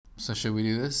So should we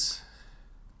do this?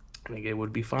 I think it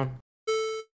would be fun.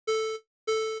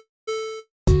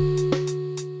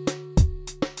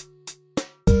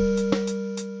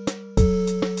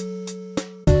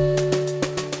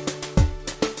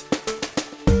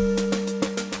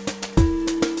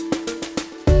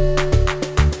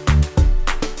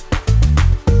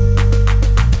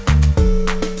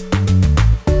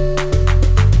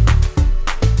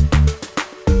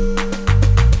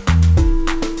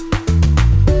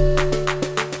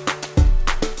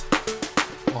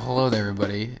 Hello there,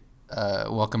 everybody.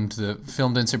 Welcome to the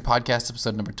Filmed Insert Podcast,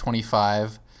 episode number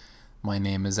 25. My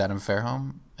name is Adam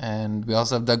Fairholm, and we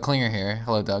also have Doug Klinger here.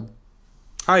 Hello, Doug.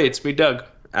 Hi, it's me, Doug.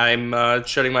 I'm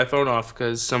shutting my phone off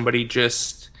because somebody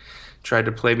just tried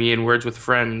to play me in Words with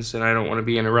Friends, and I don't want to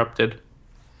be interrupted.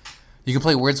 You can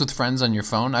play Words with Friends on your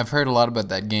phone. I've heard a lot about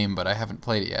that game, but I haven't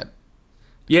played it yet.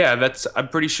 Yeah, I'm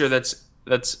pretty sure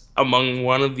that's among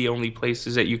one of the only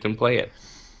places that you can play it.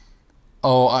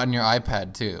 Oh, on your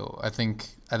iPad too. I've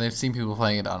seen people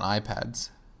playing it on iPads.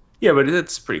 Yeah, but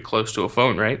it's pretty close to a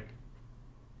phone, right?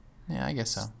 Yeah, I guess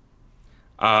so.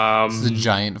 This is a Um,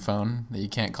 giant phone that you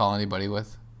can't call anybody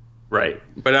with. right.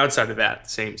 But outside of that,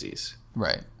 samesies.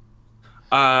 Right.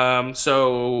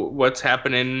 So what's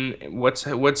happening? What's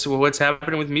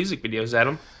happening with music videos,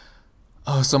 Adam?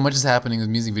 Oh, so much is happening with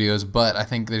music videos, but I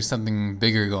think there's something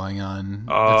bigger going on that's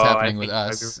Oh, I happening with think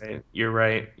us. you're right. You're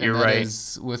right. And You're that right.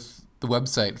 is with the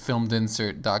website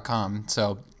filmedinsert.com.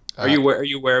 So Are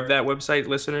you aware of that website,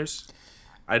 listeners?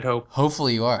 I'd hope.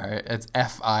 hopefully you are. It's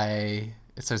F-I,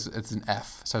 it says it's an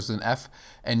F, starts with an F,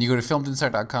 and you go to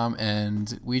filmedinsert.com,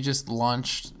 and we just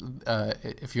launched,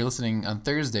 if you're listening on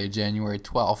Thursday, January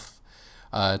 12th,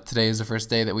 today is the first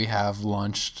day that we have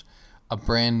launched a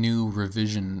brand new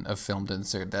revision of Filmed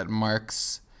Insert that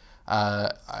marks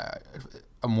a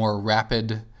more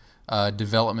rapid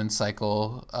development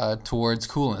cycle towards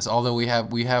coolness. Although we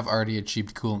have already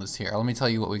achieved coolness here. Let me tell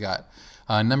you what we got.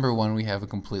 Number one, we have a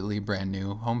completely brand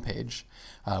new homepage,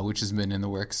 which has been in the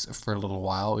works for a little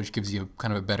while, which gives you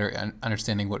kind of a better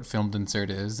understanding what Filmed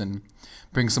Insert is and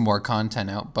brings some more content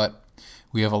out. But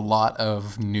we have a lot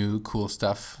of new cool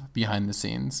stuff behind the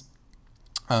scenes.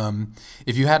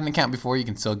 If you had an account before, you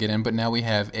can still get in, but now we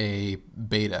have a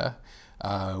beta,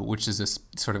 which is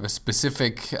sort of a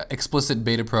specific explicit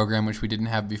beta program, which we didn't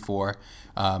have before,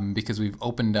 because we've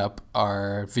opened up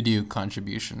our video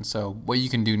contribution. So what you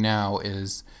can do now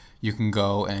is you can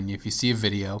go and if you see a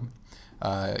video,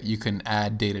 you can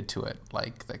add data to it,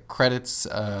 like the credits,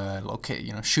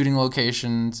 shooting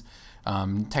locations,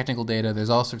 technical data. There's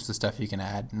all sorts of stuff you can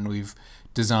add, and we've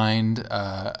designed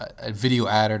a video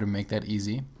adder to make that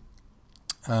easy.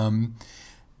 And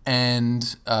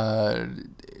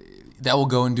that will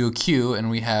go into a queue, and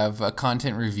we have a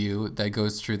content review that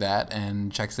goes through that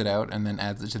and checks it out and then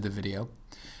adds it to the video.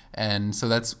 And so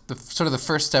that's sort of the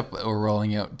first step that we're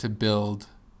rolling out to build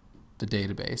the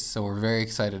database. So we're very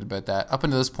excited about that. Up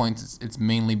until this point, it's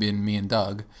mainly been me and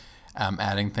Doug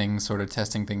adding things, sort of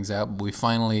testing things out. But we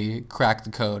finally cracked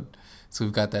the code, so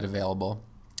we've got that available.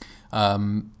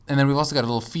 And then we've also got a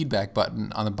little feedback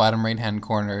button on the bottom right-hand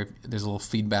corner. There's a little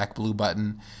feedback blue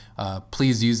button.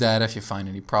 Please use that if you find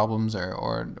any problems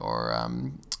or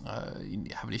you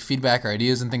have any feedback or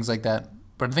ideas and things like that.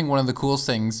 But I think one of the coolest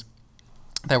things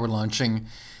that we're launching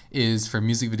is for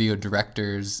music video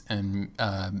directors and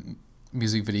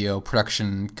music video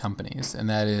production companies, and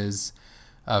that is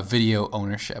video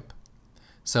ownership.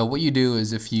 So what you do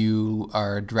is if you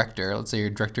are a director, let's say you're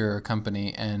a director of a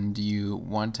company and you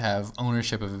want to have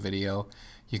ownership of a video,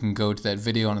 you can go to that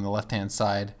video and on the left-hand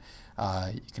side,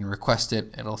 you can request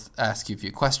it. It'll ask you a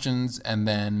few questions, and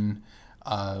then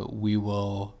we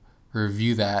will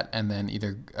review that and then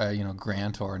either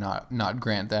grant or not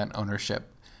grant that ownership.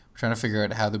 We're trying to figure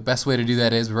out how the best way to do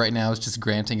that is. But right now it's just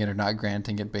granting it or not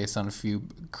granting it based on a few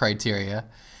criteria.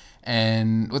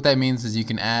 And what that means is you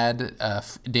can add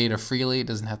data freely. It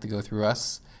doesn't have to go through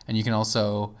us. And you can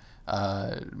also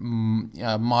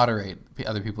moderate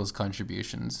other people's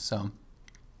contributions. So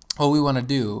what we want to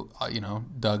do,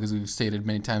 Doug, as we've stated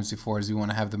many times before, is we want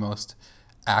to have the most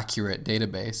accurate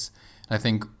database. And I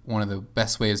think one of the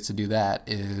best ways to do that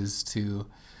is to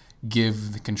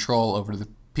give the control over to the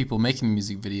people making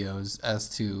music videos as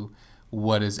to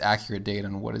what is accurate data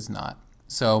and what is not.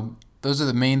 So those are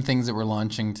the main things that we're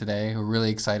launching today. We're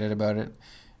really excited about it.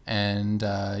 And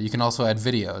you can also add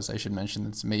videos. I should mention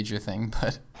that's a major thing,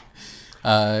 but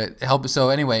help. So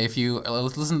anyway, if you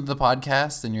listen to the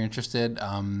podcast and you're interested,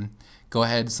 go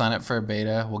ahead, sign up for a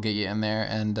beta. We'll get you in there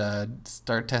and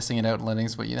start testing it out and letting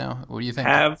us what you know. What do you think?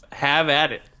 Have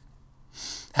at it.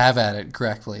 Have at it.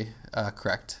 Correctly.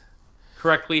 Correct.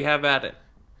 Correctly have at it.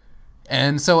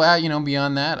 And so,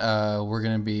 beyond that,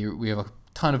 we have a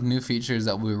ton of new features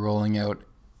that we'll be rolling out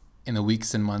in the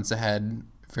weeks and months ahead.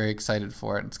 Very excited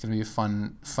for it. It's gonna be a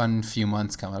fun few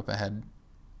months coming up ahead.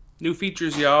 New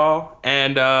features, y'all,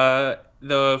 and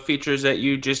the features that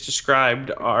you just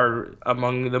described are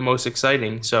among the most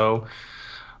exciting. So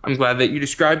I'm glad that you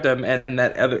described them and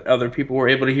that other people were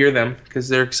able to hear them because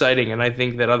they're exciting, and I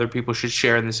think that other people should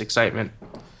share in this excitement.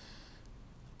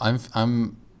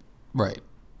 I'm right.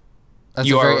 That's a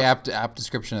You very are apt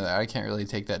description of that. I can't really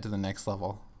take that to the next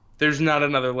level. There's not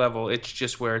another level. It's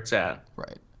just where it's at.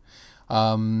 Right.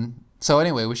 So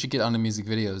anyway, we should get on to music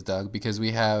videos, Doug, because I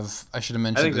should have I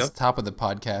mentioned think this so. at the top of the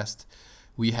podcast.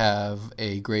 We have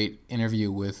a great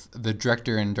interview with the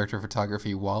director and director of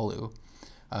photography, Walu,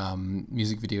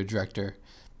 music video director,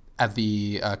 at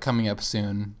the coming up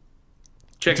soon,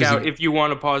 which Check is out a, if you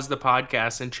want to pause the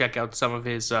podcast and check out some of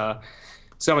his videos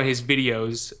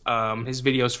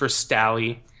for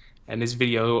Stally, and his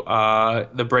video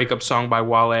the breakup song by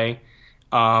Wale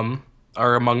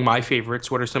are among my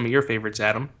favorites. What are some of your favorites,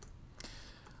 Adam?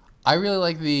 I really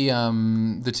like the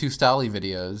two Stally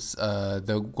videos.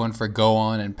 The one for Go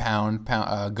On and Pound.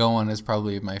 Go On is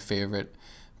probably my favorite.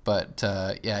 But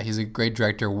yeah, he's a great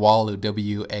director, Walu,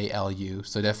 Walu.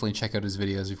 So definitely check out his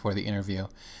videos before the interview.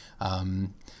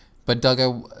 Um, but Doug,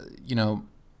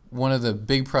 one of the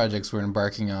big projects we're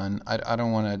embarking on, I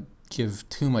don't want to give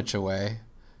too much away,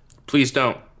 Please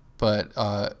don't. but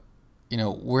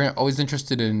we're always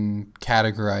interested in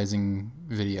categorizing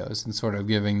videos and sort of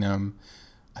giving them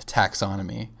a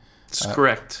taxonomy. It's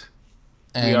correct.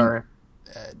 We And are.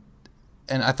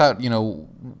 and I thought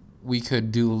we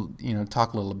could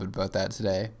talk a little bit about that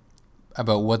today,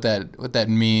 about what that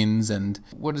means and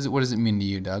what does it mean to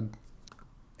you, Doug?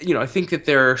 I think that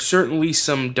there are certainly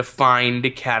some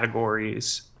defined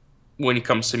categories when it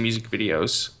comes to music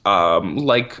videos.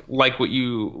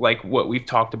 Like what we've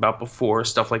talked about before,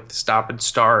 stuff like the stop and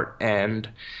start and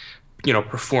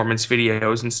performance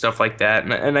videos and stuff like that.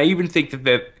 And I even think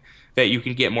that you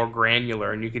can get more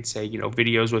granular and you could say,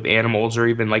 videos with animals or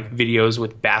even like videos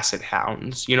with basset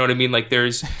hounds. You know what I mean? Like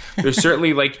there's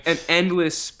certainly like an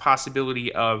endless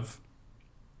possibility of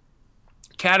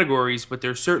categories, but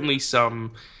there's certainly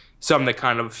some that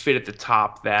kind of fit at the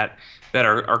top that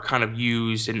are kind of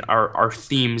used and are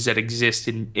themes that exist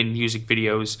in music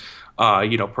videos,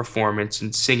 performance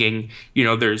and singing.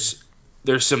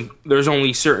 There's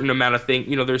only certain amount of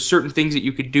there's certain things that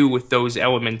you could do with those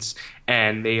elements,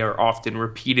 and they are often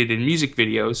repeated in music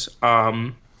videos.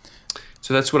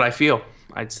 So that's what I feel.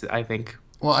 I think.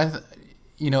 Well,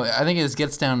 I think it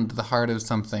gets down to the heart of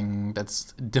something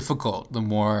that's difficult. The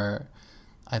more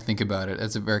I think about it,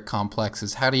 it's very complex.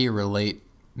 Is how do you relate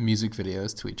music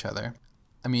videos to each other?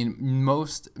 I mean,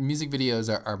 most music videos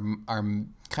are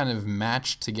kind of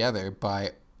matched together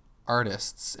by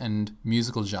artists and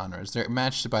musical genres. They're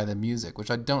matched by the music, which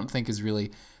I don't think is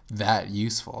really that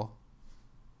useful.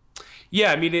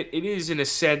 Yeah, I mean it is in a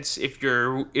sense if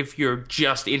you're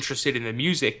just interested in the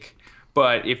music,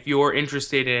 but if you're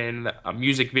interested in a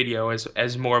music video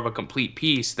as more of a complete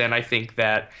piece, then I think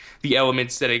that the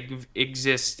elements that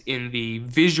exist in the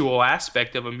visual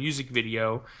aspect of a music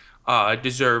video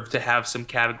deserve to have some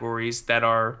categories that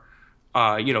are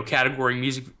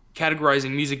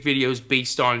categorizing music videos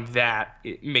based on that.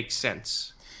 It makes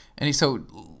sense. And so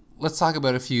let's talk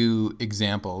about a few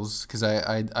examples because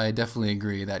I definitely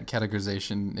agree that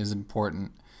categorization is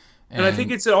important. And I think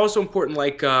And it's also important,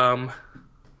 like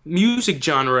music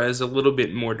genre is a little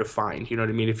bit more defined. You know what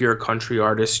I mean? If you're a country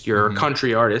artist, you're a mhm,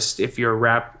 country artist. If you're a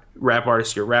rap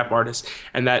artist, you're a rap artist,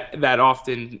 and that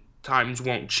often times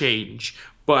won't change.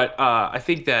 But I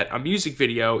think that a music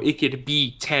video, it could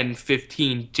be 10,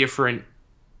 15 different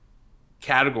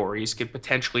categories could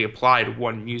potentially apply to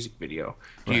one music video.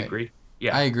 Do you right. agree?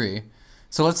 Yeah. I agree.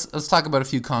 So let's talk about a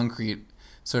few concrete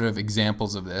sort of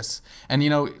examples of this. And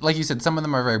like you said, some of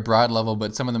them are very broad level,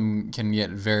 but some of them can get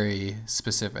very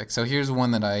specific. So here's one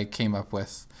that I came up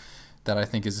with that I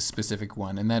think is a specific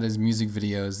one, and that is music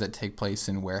videos that take place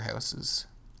in warehouses.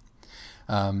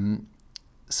 Um,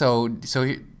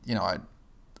 I,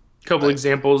 Couple I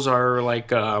examples are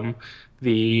like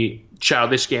the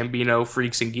Childish Gambino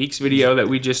Freaks and Geeks video that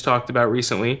we just talked about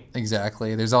recently.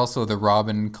 exactly. There's also the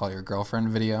Robin Call Your Girlfriend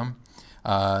video.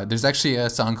 There's actually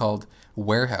a song called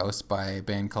Warehouse by a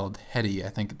band called Hede, I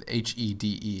think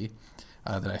Hede,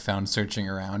 that I found searching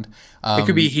around. It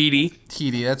could be Heedy.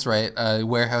 Hede, that's right.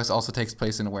 Warehouse also takes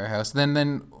place in a warehouse.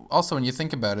 Then also when you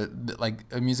think about it, like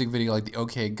a music video like the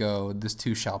OK Go, This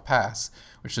Too Shall Pass,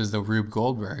 which is the Rube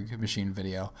Goldberg Machine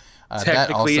video, that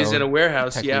Technically is in also a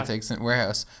warehouse, technically yeah. takes in a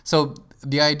warehouse. So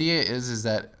the idea is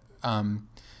that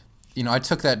I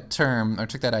took that term, I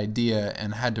took that idea,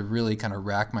 and had to really kind of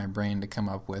rack my brain to come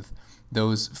up with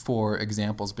those four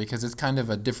examples, because it's kind of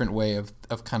a different way of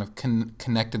kind of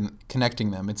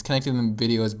connecting them. It's connecting them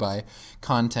videos by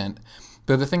content.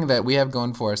 But the thing that we have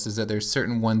going for us is that there's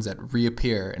certain ones that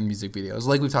reappear in music videos,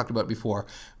 like we've talked about before.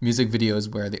 Music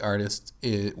videos where the artist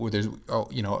is, where there's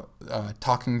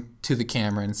talking to the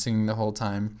camera and singing the whole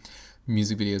time.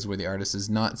 Music videos where the artist is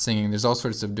not singing. There's all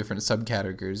sorts of different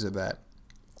subcategories of that.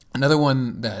 Another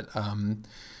one that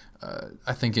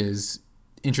I think is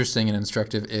interesting and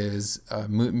instructive is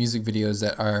music videos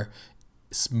that are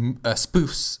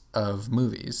spoofs of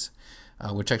movies,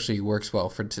 which actually works well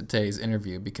for today's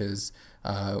interview, because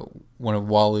one of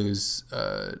Walu's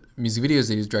music videos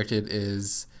that he's directed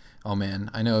is, oh man,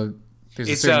 I know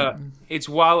there's it's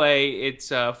Wale. It's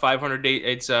 500 Days.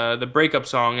 It's the breakup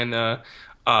song, and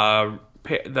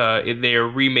they're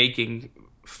remaking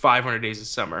 500 Days of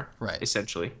Summer, right,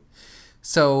 essentially.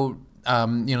 So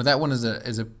that one is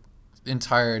a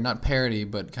entire, not parody,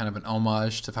 but kind of an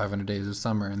homage to 500 Days of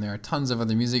Summer, and there are tons of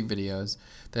other music videos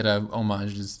that have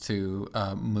homages to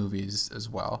movies as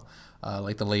well,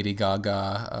 like the Lady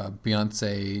Gaga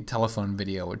Beyonce telephone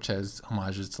video, which has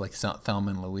homages to like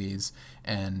Thelma and Louise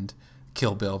and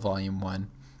Kill Bill Volume 1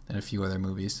 and a few other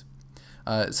movies.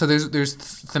 So there's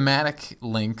thematic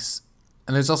links,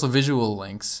 and there's also visual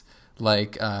links,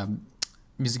 like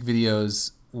music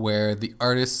videos where the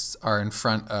artists are in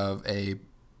front of a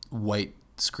white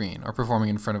screen or performing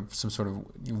in front of some sort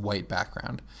of white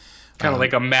background. Kind of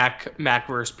like a Mac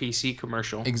versus PC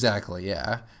commercial. Exactly,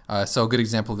 yeah. So a good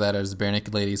example of that is the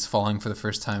Barenaked Ladies Falling for the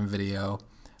First Time video.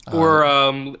 Or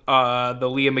the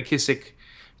Leah McKissick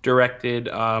directed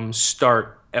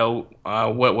Start,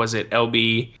 what was it?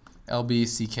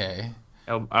 LBCK.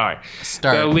 All right.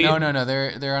 Start. No.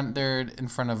 They're in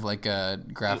front of like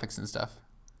graphics and stuff.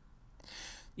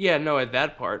 Yeah, no, at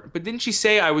that part. But didn't she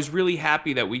say I was really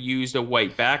happy that we used a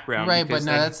white background? Right, but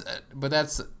no,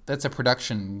 that's a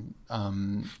production.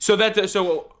 All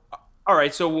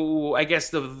right. So I guess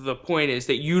the point is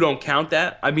that you don't count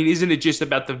that. I mean, isn't it just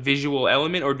about the visual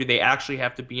element, or do they actually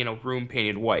have to be in a room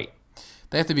painted white?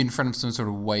 They have to be in front of some sort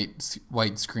of white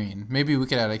screen. Maybe we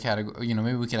could add a category.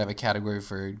 Maybe we could have a category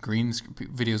for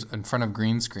videos in front of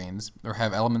green screens, or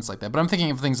have elements like that. But I'm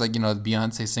thinking of things like the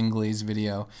Beyonce Singlies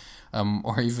video,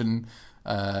 or even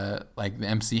like the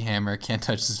MC Hammer Can't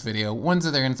Touch This video. Ones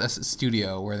that they're in a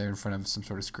studio where they're in front of some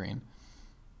sort of screen.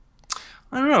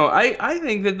 I don't know. I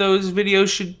think that those videos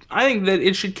should. I think that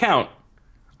it should count.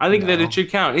 I think that it should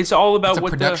count. It's all about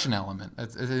what production element.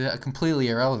 It's completely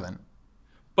irrelevant.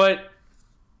 But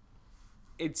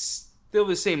it's still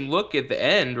the same look at the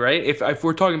end, right? If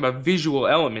we're talking about visual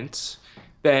elements,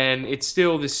 then it's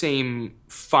still the same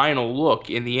final look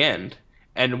in the end.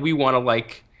 And we want to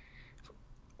like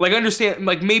understand,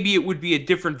 like maybe it would be a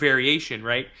different variation,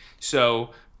 right? So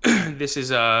this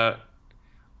is a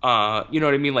you know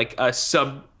what I mean, like a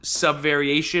sub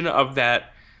variation of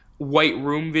that white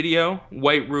room video,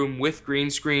 white room with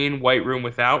green screen, white room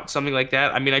without, something like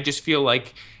that. I mean, I just feel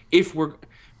like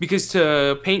because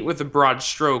to paint with a broad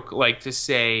stroke, like to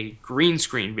say green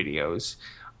screen videos,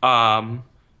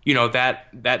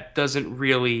 that doesn't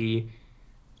really,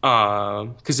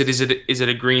 because is it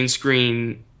a green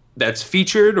screen that's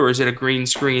featured, or is it a green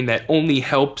screen that only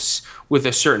helps with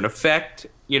a certain effect?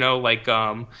 Like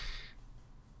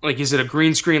is it a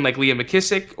green screen like Leah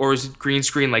McKissick, or is it green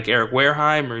screen like Eric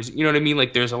Wareheim, or you know what I mean?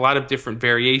 Like there's a lot of different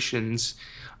variations.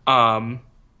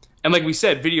 And like we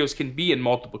said, videos can be in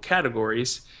multiple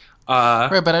categories.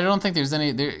 Right, but I don't think there's any.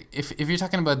 If you're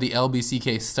talking about the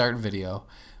LBCK Start video,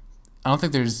 I don't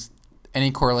think there's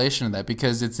any correlation to that,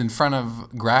 because it's in front of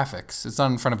graphics. It's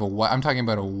not in front of I'm talking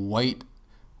about a white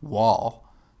wall.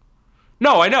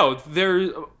 No, I know.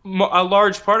 There's a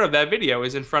large part of that video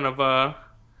is in front of a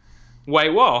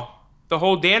white wall. The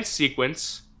whole dance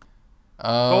sequence.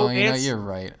 Oh, you're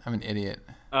right. I'm an idiot.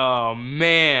 Oh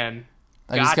man.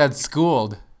 I just got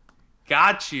schooled.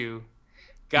 Got you.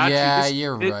 Yeah,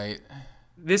 you're right.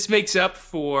 This makes up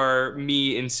for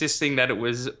me insisting that it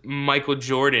was Michael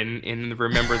Jordan in the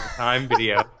Remember the Time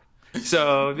video.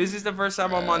 So this is the first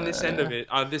time I'm on this end of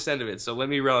it. So let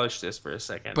me relish this for a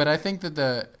second. But I think that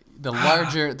the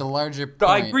larger point. So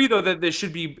I agree though that there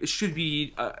should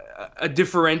be a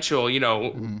differential.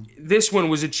 This one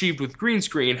was achieved with green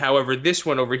screen. However, this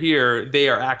one over here, they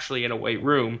are actually in a white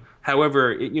room.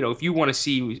 However, if you want to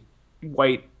see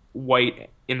white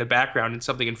in the background and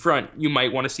something in front, you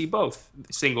might want to see both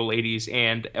Single Ladies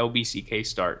and LBCK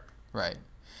Start. Right.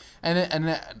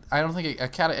 And I don't think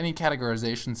any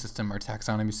categorization system or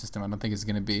taxonomy system, I don't think is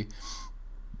going to be,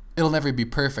 it'll never be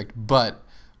perfect, but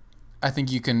I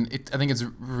think you can. I think it's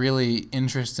really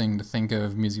interesting to think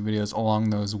of music videos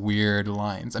along those weird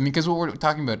lines. I mean, because what we're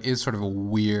talking about is sort of a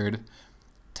weird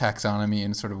taxonomy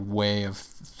and sort of way of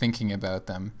thinking about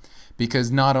them.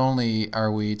 Because not only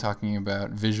are we talking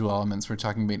about visual elements, we're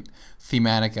talking about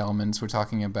thematic elements. We're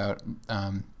talking about,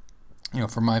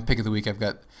 for my pick of the week, I've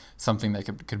got something that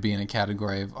could be in a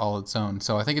category of all its own.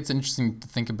 So I think it's interesting to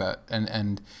think about,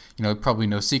 and probably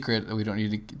no secret that we don't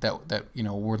need to that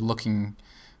we're looking.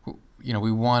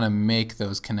 We want to make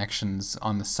those connections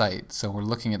on the site, so we're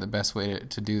looking at the best way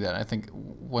to do that. I think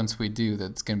once we do,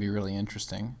 that's going to be really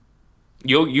interesting.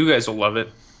 You guys will love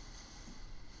it.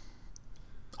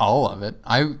 All of it,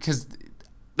 because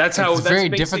That's how it's that's very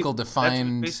basically difficult to that's what it's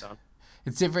find. based on.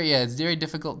 It's very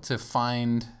difficult to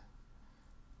find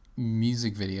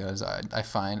music videos. I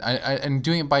find and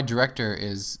doing it by director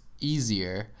is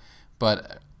easier,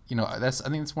 but I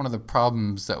think it's one of the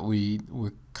problems that we're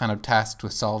kind of tasked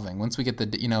with solving. Once we get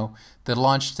the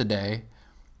launch today,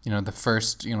 the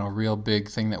first real big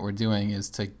thing that we're doing is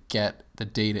to get the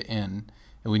data in,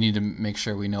 and we need to make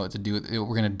sure we know what to do.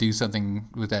 We're going to do something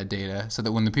with that data so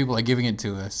that when the people are giving it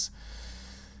to us,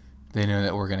 they know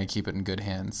that we're going to keep it in good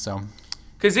hands. So,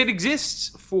 Because it exists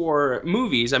for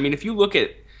movies. I mean, if you look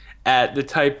at the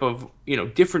type of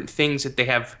different things that they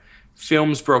have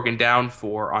films broken down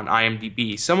for on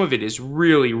IMDb, some of it is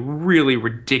really, really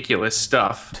ridiculous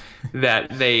stuff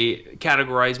that they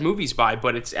categorize movies by,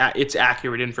 but it's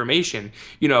accurate information.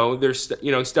 There's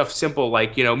stuff simple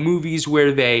like movies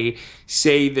where they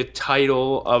say the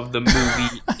title of the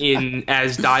movie in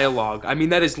as dialogue. I mean,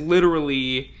 that is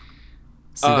literally.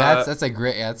 see, that's a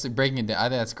great. Yeah, that's breaking it down. I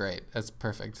think that's great. That's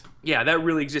perfect. Yeah, that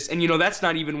really exists, and that's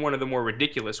not even one of the more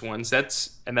ridiculous ones.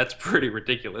 That's pretty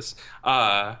ridiculous.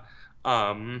 But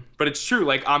it's true.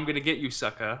 Like I'm gonna get you,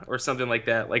 sucker, or something like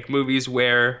that. Like movies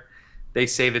where they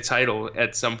say the title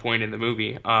at some point in the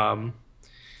movie.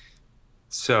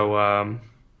 So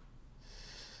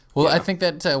Well, I yeah, think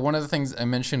that one of the things I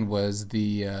mentioned was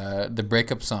the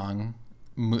breakup song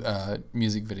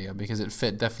music video, because it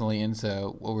fit definitely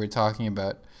into what we were talking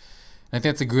about. And I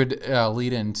think that's a good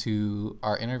lead into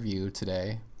our interview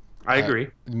today. I agree.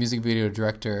 The music video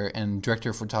director and director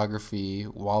of photography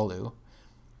Walu.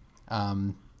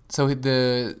 So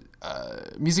the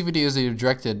music videos that you've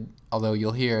directed, although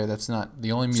you'll hear that's not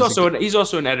the only music. He's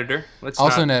also an editor. Let's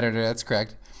Also not. an editor, that's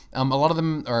correct. A lot of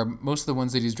them, or most of the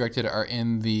ones that he's directed, are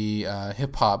in the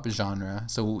hip hop genre.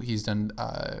 So he's done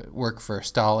work for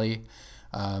Stolly,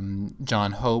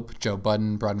 John Hope, Joe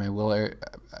Budden, Broadway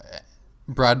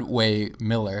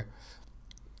Miller.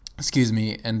 Excuse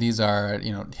me, and these are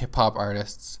hip hop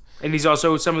artists. And he's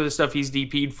also some of the stuff he's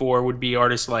DP'd for would be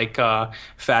artists like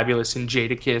Fabulous and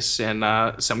Jadakiss and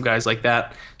some guys like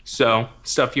that. So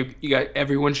stuff you got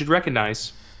everyone should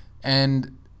recognize.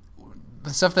 And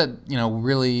the stuff that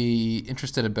really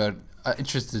interested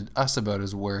us about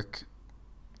his work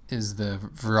is the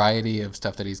variety of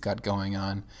stuff that he's got going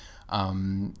on,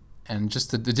 and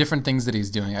just the different things that he's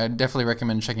doing. I definitely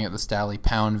recommend checking out the Stally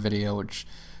Pound video, which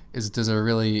does a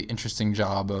really interesting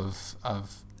job of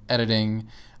editing.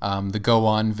 The Go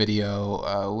On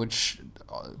video, which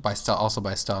also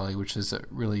by Stally, which is a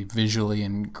really visually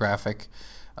and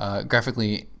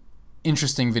graphically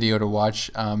interesting video to watch.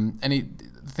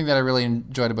 The thing that I really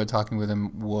enjoyed about talking with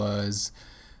him was,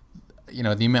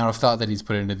 the amount of thought that he's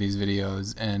put into these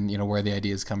videos and, where the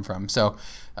ideas come from. So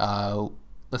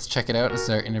let's check it out. This is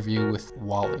our interview with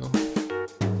Walu.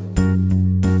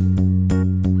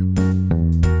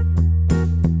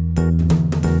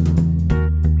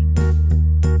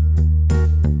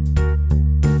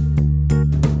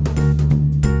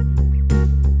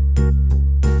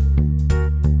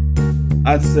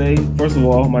 I'd say, first of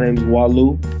all, my name is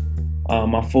Walu.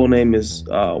 My full name is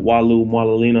Walu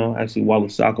Malalino, actually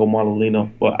Walu Sako Malalino,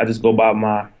 but I just go by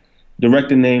my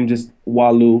director name, just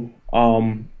Walu.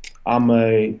 I'm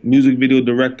a music video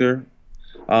director.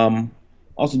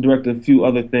 Also directed a few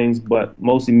other things, but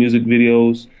mostly music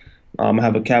videos. I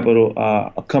have a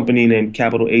company named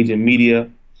Capital Agent Media,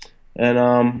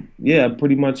 and yeah,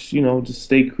 pretty much just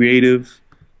stay creative,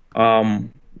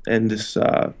 and just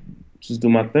do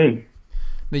my thing.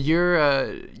 Now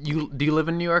do you live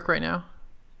in New York right now?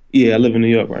 Yeah, I live in New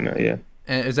York right now. Yeah.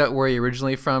 And is that where you're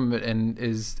originally from? And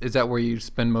is that where you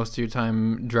spend most of your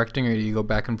time directing, or do you go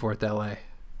back and forth to LA?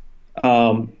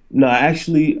 No,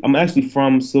 I'm actually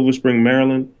from Silver Spring,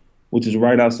 Maryland, which is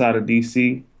right outside of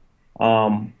DC.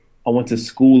 I went to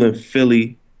school in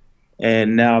Philly,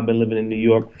 and now I've been living in New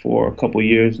York for a couple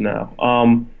years now.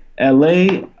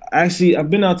 LA, actually, I've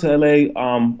been out to LA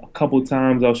a couple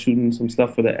times. I was shooting some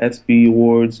stuff for the ESPY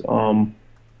Awards.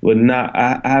 but not.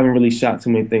 I haven't really shot too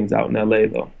many things out in LA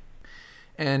though.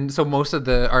 And so most of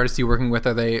the artists you're working with,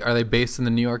 are they based in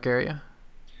the New York area?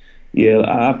 Yeah,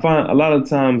 I find a lot of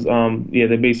times, yeah,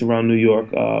 they're based around New York.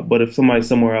 But if somebody's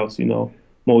somewhere else, I'm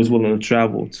always willing to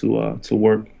travel to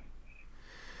work.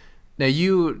 Now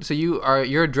you're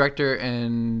a director,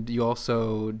 and you're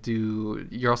also a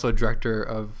director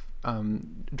of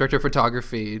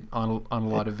photography on a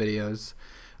lot of videos.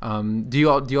 Do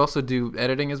you also do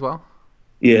editing as well?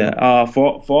 Yeah,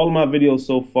 for all of my videos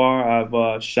so far,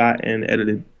 I've shot and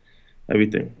edited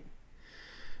everything.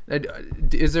 Uh,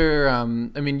 Is there? I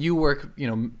mean, you work,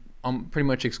 pretty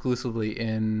much exclusively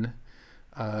in,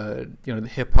 the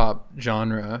hip hop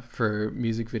genre for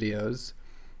music videos.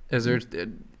 Is there,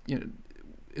 you know,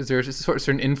 is there a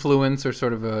certain influence or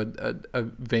sort of a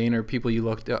vein or people you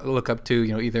look up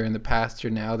to, either in the past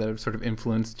or now that have sort of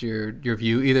influenced your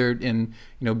view, either in,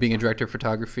 being a director of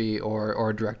photography or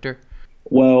a director?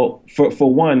 Well,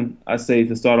 for one, I say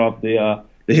to start off the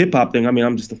hip hop thing. I mean,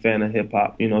 I'm just a fan of hip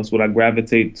hop. It's what I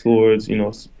gravitate towards.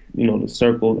 The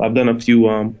circle. I've done a few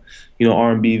R&B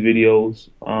videos.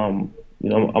 I'm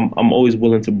always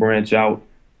willing to branch out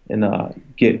and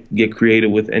get creative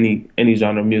with any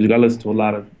genre of music. I listen to a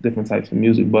lot of different types of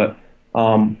music, but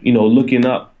looking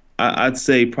up, I'd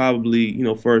say probably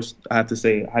first I have to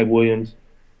say Hype Williams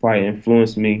probably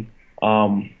influenced me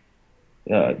doing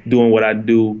what I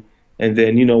do. And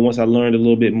then, once I learned a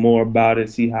little bit more about it,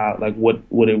 see how, like, what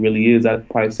it really is, I'd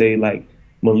probably say, like,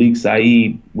 Malik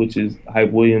Saeed, which is Hype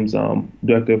Williams'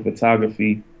 director of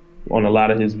photography on a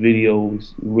lot of his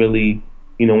videos, really,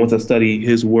 once I study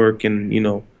his work and,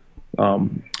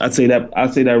 I'd say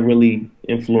that really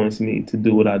influenced me to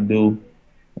do what I do.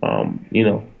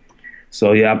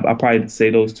 So, yeah, I probably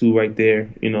say those two right there,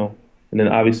 And then,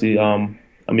 obviously,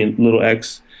 Little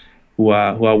X, who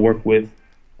I work with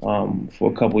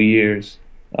for a couple years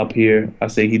up here. I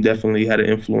say he definitely had an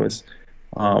influence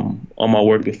on my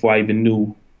work before I even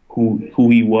knew who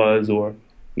he was or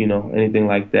anything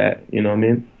like that. You know what I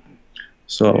mean?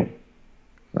 So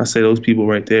I say those people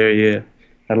right there, yeah,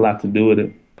 had a lot to do with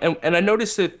it. And I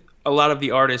noticed that a lot of the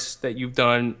artists that you've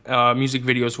done music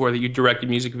videos for, that you directed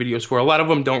music videos for, a lot of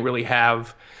them don't really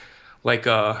have like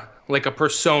a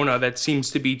persona that seems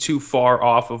to be too far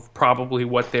off of probably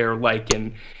what they're like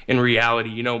in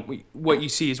reality. What you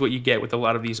see is what you get with a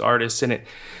lot of these artists, and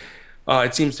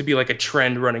it seems to be like a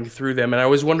trend running through them. And I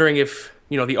was wondering if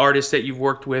the artists that you've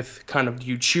worked with, kind of, do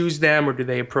you choose them, or do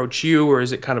they approach you, or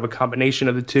is it kind of a combination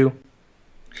of the two?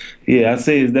 Yeah, I'd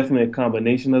say it's definitely a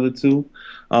combination of the two.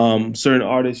 Certain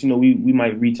artists, we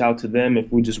might reach out to them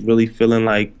if we're just really feeling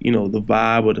like, the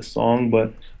vibe or the song. But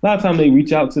a lot of times they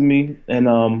reach out to me,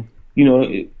 and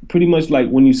pretty much like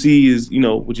when you see is,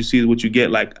 what you see is what you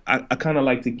get. Like I kind of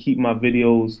like to keep my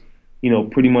videos,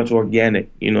 pretty much organic.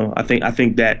 I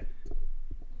think that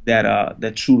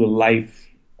true to life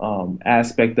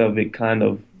aspect of it kind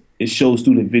of it shows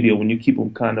through the video when you keep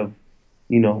them kind of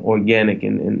organic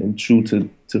and true to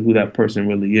who that person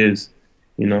really is,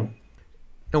 And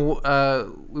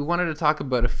we wanted to talk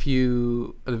about a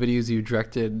few of the videos you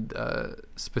directed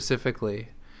specifically,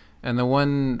 and the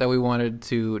one that we wanted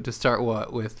to start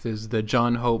with is the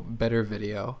John Hope Better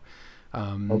video,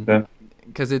 Okay.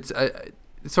 because it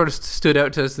sort of stood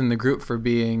out to us in the group for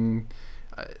being,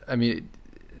 I mean,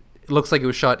 it looks like it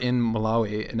was shot in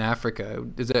Malawi in Africa.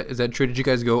 Is that true? Did you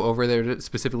guys go over there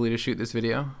specifically to shoot this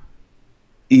video?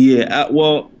 Yeah,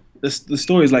 well, the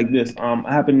story is like this. I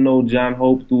happen to know John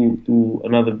Hope through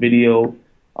another video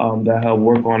that I helped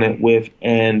work on it with,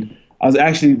 and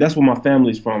that's where my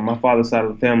family's from. My father's side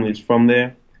of the family is from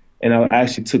there, and I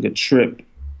actually took a trip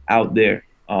out there.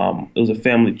 It was a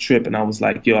family trip, and I was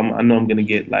like, yo, I know I'm gonna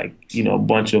get like a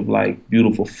bunch of like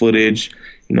beautiful footage.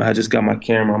 I just got my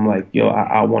camera. I'm like, yo,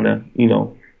 I want to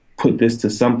put this to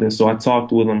something. So I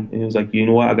talked with him, and he was like, you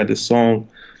know what, I got this song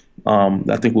that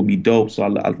I think would be dope. So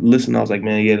I listened. I was like,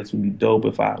 man, yeah, this would be dope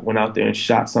if I went out there and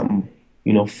shot something,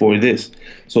 for this.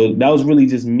 So that was really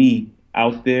just me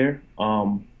out there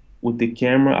with the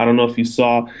camera. I don't know if you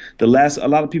saw the last. A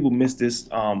lot of people missed this.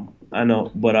 I know,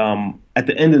 but at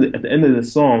the end of the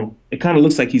song, it kind of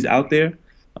looks like he's out there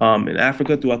in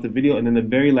Africa throughout the video, and then the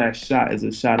very last shot is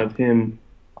a shot of him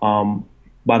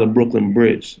by the Brooklyn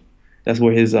Bridge. That's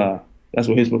where his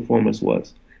performance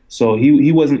was. So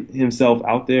he wasn't himself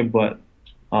out there, but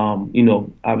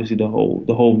obviously the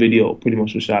whole video pretty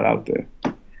much was shot out there.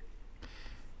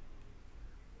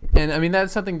 And I mean,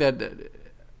 that's something that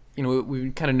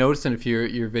we kind of noticed in a few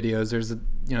of your videos.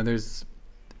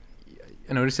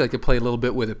 I noticed you like to play a little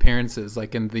bit with appearances,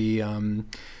 like in the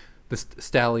the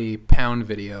Stally Pound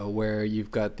video, where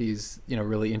you've got these,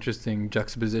 really interesting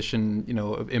juxtaposition,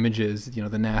 of images, the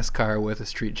NASCAR with a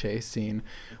street chase scene,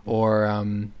 or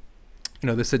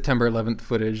the September 11th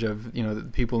footage of, the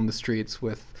people in the streets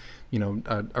with,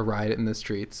 a riot in the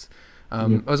streets. I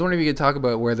was wondering if you could talk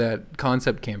about where that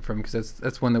concept came from, because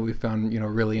that's one that we found,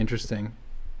 really interesting.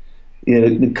 Yeah,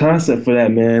 the concept for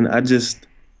that, man, I just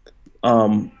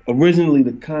originally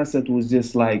the concept was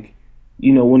just like,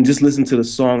 when just listening to the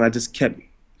song, I just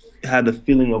had the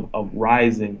feeling of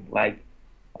rising, like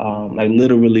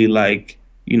literally, like,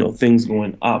 things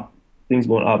going up,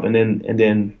 and then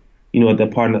at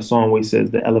that part in the song where he says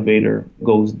the elevator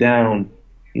goes down,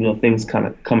 things kind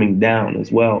of coming down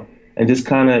as well, and just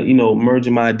kind of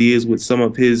merging my ideas with some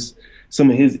of his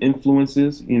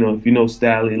influences. If you know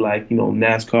Stally, like,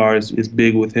 NASCAR is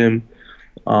big with him.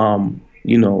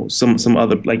 Some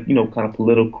other, like, kind of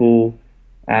political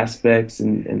aspects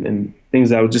and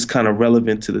things that were just kind of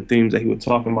relevant to the themes that he was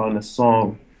talking about in the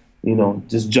song,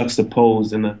 just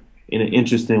juxtaposed in an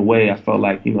interesting way. I felt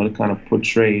like, it kind of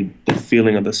portrayed the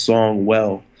feeling of the song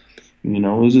well. It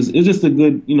was just a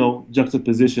good,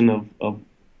 juxtaposition of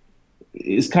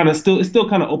it's still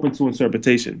kind of open to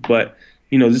interpretation, but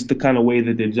just the kind of way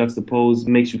that they're juxtaposed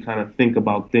makes you kind of think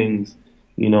about things,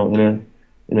 in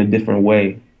a different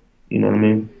way. You know what I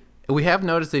mean? We have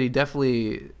noticed that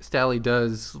Stally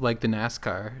does like the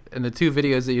NASCAR, and the two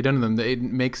videos that you've done of them, it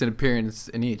makes an appearance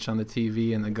in each, on the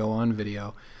TV and the Go On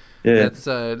video. Yeah. That's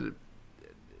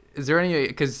is there any,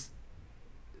 because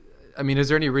is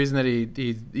there any reason that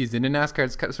he's into NASCAR?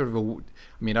 It's kind of sort of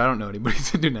I don't know anybody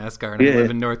who's into NASCAR, and I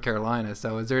live in North Carolina,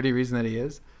 so is there any reason that he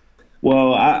is?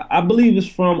 Well, I believe it's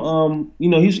from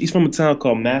he's from a town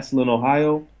called Massillon,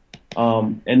 Ohio.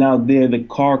 And out there, the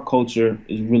car culture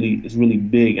is really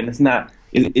big, and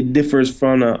it differs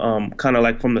from the kind of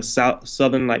like from the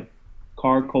southern, like,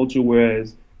 car culture,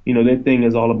 whereas their thing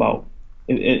is all about,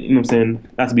 what I'm saying,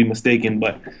 not to be mistaken,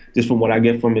 but just from what I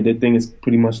get from it, their thing is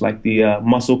pretty much like the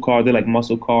muscle car. They're like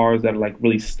muscle cars that are like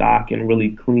really stock and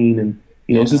really clean, and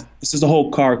it's just a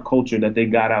whole car culture that they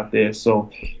got out there. So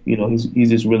he's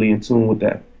just really in tune with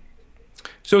that.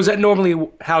 So is that normally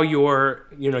how your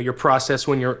process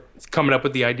when you're coming up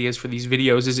with the ideas for these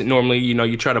videos? Is it normally,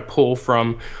 you try to pull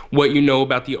from what you know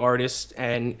about the artist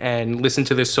and listen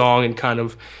to this song and kind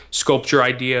of sculpt your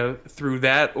idea through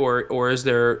that, or is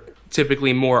there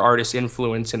typically more artist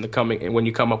influence when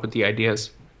you come up with the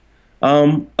ideas?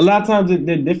 A lot of times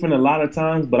they're different. A lot of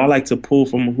times, but I like to pull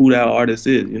from who that artist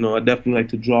is. I definitely like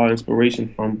to draw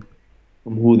inspiration from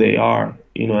who they are.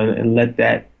 And let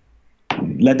that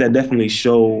definitely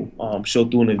show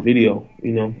through in the video.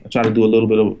 I try to do a little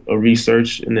bit of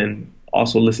research, and then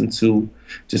also listen to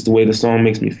just the way the song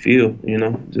makes me feel.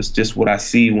 Just what I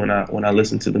see when I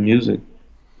listen to the music.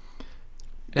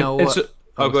 Now,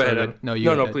 go ahead.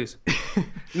 No, please.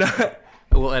 No,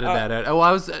 we'll edit that out.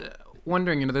 I was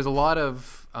wondering. There's a lot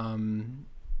of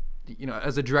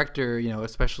as a director,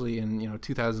 especially in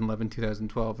 2011,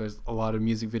 2012, there's a lot of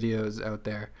music videos out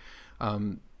there.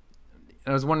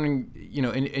 And I was wondering,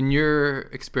 in your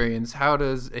experience, how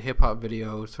does a hip hop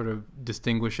video sort of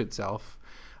distinguish itself?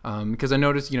 Because I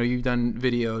noticed, you've done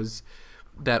videos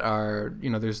that are,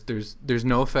 there's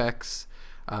no effects,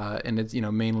 and it's,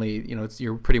 mainly,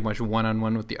 you're pretty much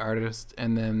one-on-one with the artist.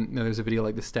 And then there's a video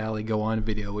like the Stally Go On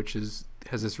video, which has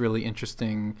this really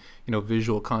interesting,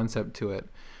 visual concept to it.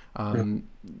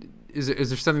 Is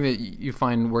there something that you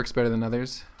find works better than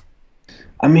others?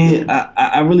 I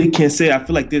really can't say. I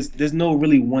feel like there's no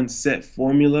really one set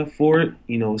formula for it.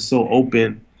 It's so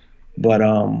open, but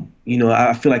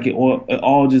I feel like it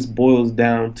all just boils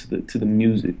down to the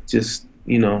music. Just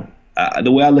the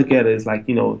way I look at it is like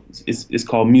it's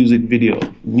called music video.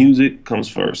 Music comes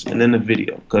first, and then the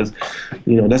video, because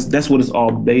that's what it's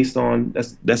all based on.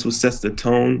 That's what sets the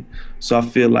tone. So I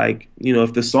feel like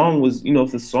if the song was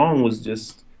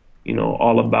just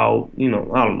all about I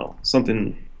don't know,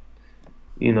 something.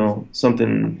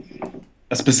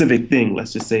 A specific thing,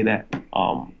 let's just say that,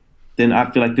 then I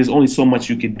feel like there's only so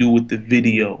much you can do with the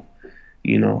video.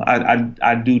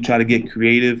 I do try to get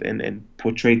creative and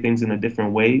portray things in a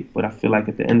different way, but I feel like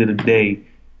at the end of the day,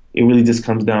 it really just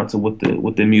comes down to what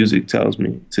the music tells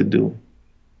me to do.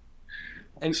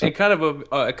 And kind of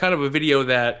a video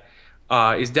that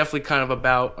is definitely kind of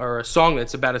about, or a song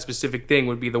that's about a specific thing,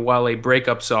 would be the Wale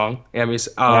breakup song. And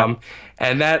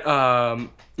that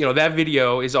that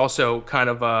video is also kind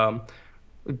of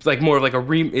like more of like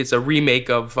it's a remake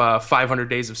of 500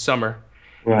 Days of Summer.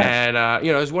 Right. And I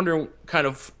was wondering kind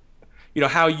of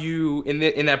how you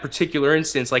in that particular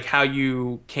instance, like how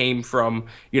you came from,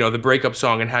 the breakup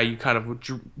song and how you kind of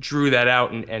drew that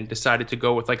out and decided to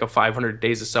go with like a 500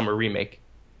 Days of Summer remake.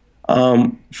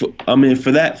 I mean,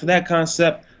 for that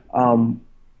concept,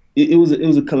 it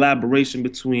was a collaboration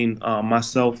between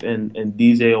myself and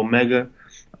DJ Omega,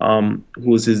 who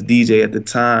was his DJ at the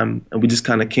time, and we just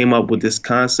kind of came up with this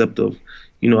concept of,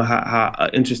 how an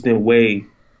interesting way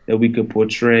that we could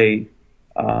portray,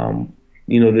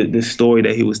 the story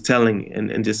that he was telling,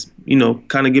 and just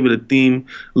kind of give it a theme,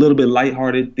 a little bit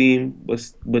lighthearted theme, but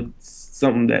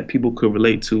something that people could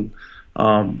relate to.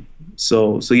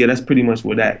 So yeah, that's pretty much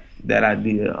where that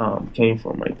idea came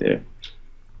from right there.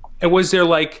 And was there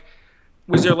like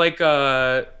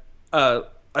a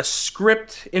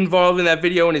script involved in that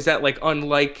video? And is that like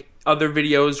unlike other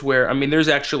videos where, I mean, there's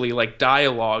actually like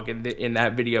dialogue in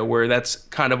that video where that's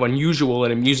kind of unusual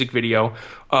in a music video.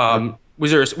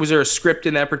 Was there a script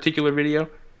in that particular video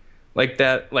like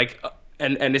that?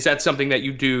 And is that something that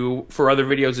you do for other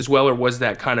videos as well, or was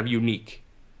that kind of unique?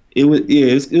 It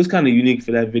was kind of unique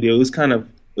for that video. It was kind of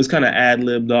ad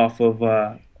libbed off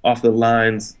the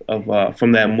lines of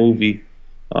from that movie.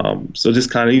 So just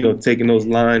kind of taking those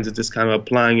lines and just kind of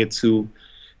applying it to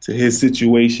his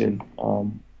situation,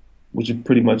 which it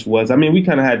pretty much was. I mean, we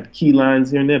kind of had key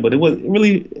lines here and there, but it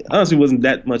really honestly wasn't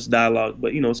that much dialogue.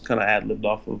 But it's kind of ad libbed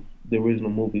off of the original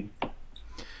movie.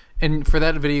 And for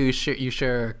that video, you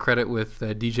share credit with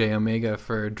DJ Omega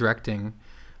for directing.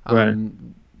 Right.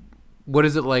 What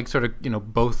is it like, sort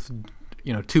of, both,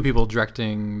 two people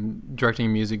directing a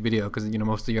music video? Because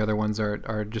most of the other ones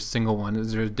are just single one.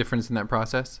 Is there a difference in that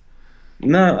process?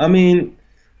 No, I mean,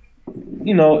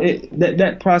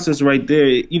 that process right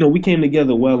there. We came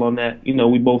together well on that.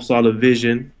 We both saw the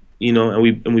vision. And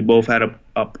we both had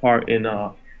a part in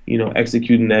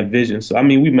executing that vision. So I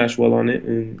mean, we meshed well on it,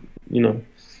 and it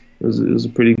was a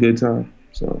pretty good time.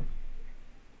 So.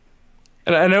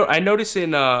 And I notice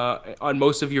on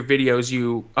most of your videos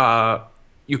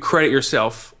you credit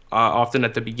yourself often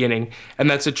at the beginning, and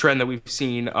that's a trend that we've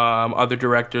seen other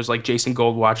directors like Jason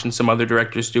Goldwatch and some other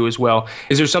directors do as well.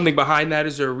 Is there something behind that?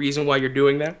 Is there a reason why you're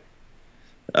doing that?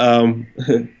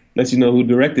 Let you know who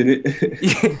directed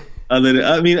it. Other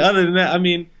than that, I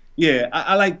mean, yeah,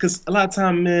 I like, because a lot of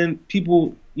time, man,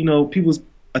 people's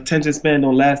attention span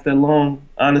don't last that long,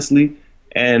 honestly.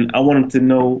 And I want them to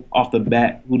know off the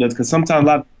bat who does, because sometimes, a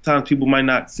lot of times, people might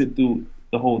not sit through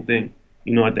the whole thing,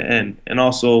 at the end. And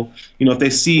also,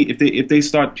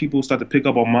 if people start to pick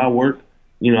up on my work,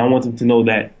 I want them to know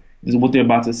that what they're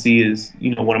about to see is,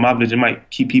 one of my vision might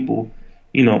keep people,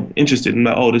 interested in,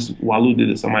 like, oh, this Walu did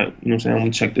this. I might, I'm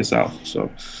going to check this out.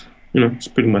 So, it's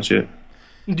pretty much it.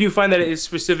 Do you find that it's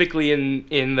specifically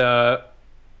in the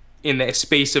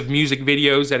space of music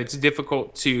videos that it's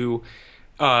difficult to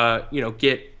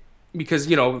get,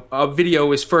 because a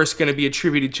video is first going to be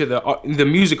attributed to the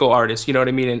musical artist, you know what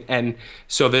I mean, and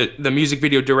so the music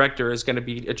video director is going to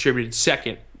be attributed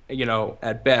second,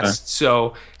 at best.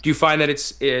 So do you find that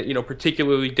it's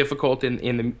particularly difficult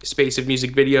in the space of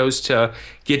music videos to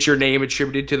get your name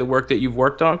attributed to the work that you've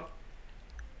worked on?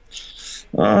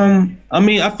 I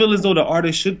mean, I feel as though the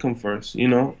artist should come first.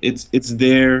 It's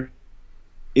them.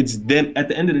 At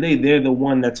the end of the day, they're the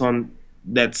one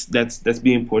that's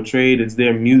being portrayed. It's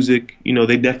their music.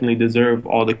 They definitely deserve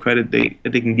all the credit that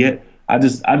they can get. I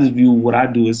just view what I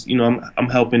do as, I'm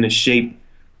helping to shape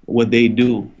what they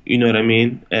do. You know what I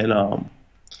mean? And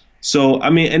so I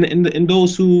mean, and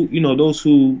those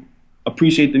who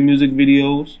appreciate the music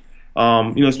videos,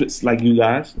 it's like you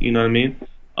guys. You know what I mean?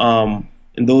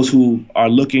 And those who are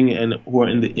looking and who are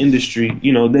in the industry,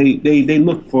 they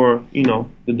look for,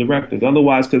 the directors.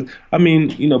 Otherwise, because I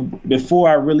mean, before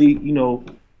I really,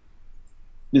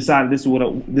 decided this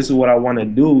is what I want to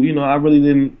do,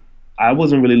 I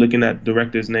wasn't really looking at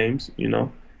directors' names,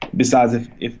 Besides,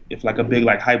 if like a big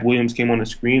like Hype Williams came on the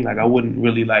screen, like I wouldn't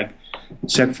really like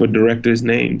check for directors'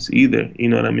 names either. You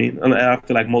know what I mean? And I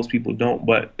feel like most people don't,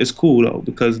 but it's cool though,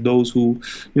 because those who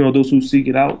seek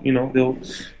it out, they'll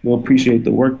appreciate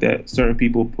the work that certain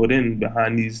people put in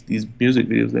behind these music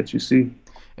videos that you see.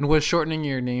 And was shortening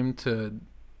your name to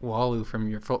Walu from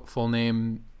your full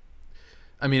name,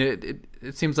 I mean,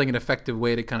 it seems like an effective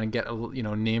way to kind of get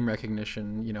name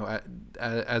recognition,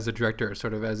 as a director,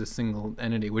 sort of as a single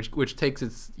entity, which takes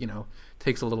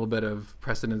a little bit of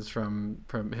precedence from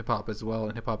hip hop as well,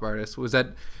 and hip hop artists. Was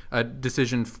that a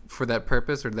decision for that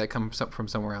purpose, or did that come from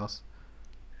somewhere else?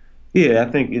 Yeah,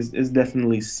 I think it's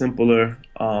definitely simpler.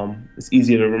 It's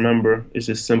easier to remember. It's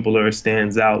just simpler. It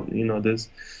stands out. There's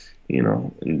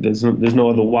no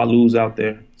other Walus out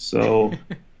there, so.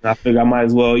 I figure I might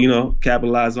as well,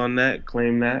 capitalize on that,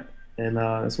 claim that, and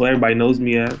that's what everybody knows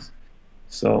me as.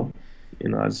 So,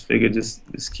 I just figured just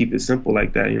keep it simple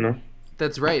like that,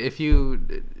 That's right.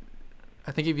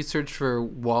 I think if you search for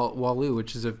Walu,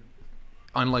 which is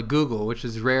on like Google, which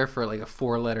is rare for like a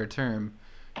 4-letter term,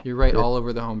 you're right Yeah. all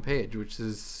over the homepage, which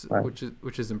is Right.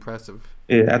 which is impressive.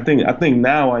 Yeah, I think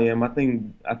now I am. I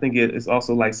think it's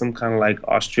also like some kind of like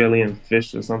Australian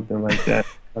fish or something like that.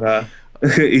 But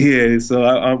yeah, so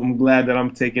I'm glad that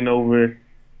I'm taking over.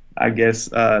 I guess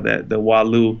that the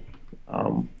Walu,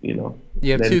 you know,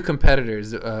 You have then two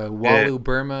competitors, yeah, Walu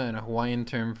Burma and a Hawaiian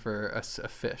term for a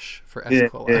fish, for yeah,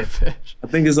 Escalade yeah. fish. I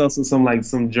think it's also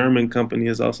some German company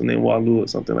is also named Walu or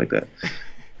something like that.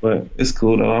 But it's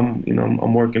cool though.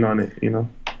 I'm working on it.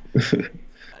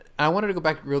 I wanted to go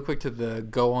back real quick to the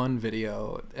Go On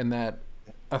video and that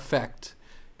effect,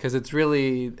 because it's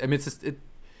really, I mean,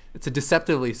 it's a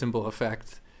deceptively simple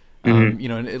effect, hmm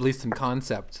at least in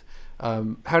concept.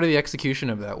 How did the execution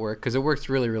of that work? Because it works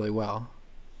really, really well.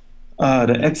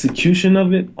 The execution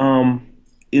of it,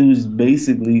 it was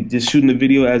basically just shooting the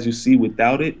video as you see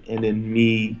without it, and then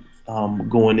me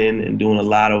going in and doing a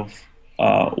lot of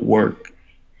work,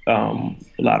 a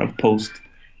lot of post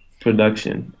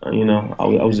production. I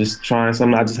was just trying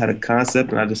something. I just had a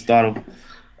concept, and I just thought of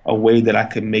a way that I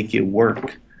could make it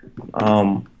work.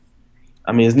 Um,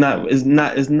 I mean, it's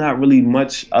not really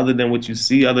much other than what you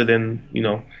see, other than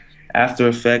After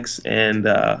Effects and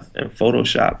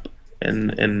Photoshop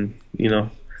and a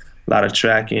lot of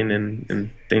tracking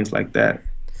and things like that.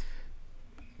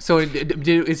 So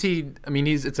is he? I mean,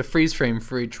 it's a freeze frame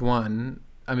for each one.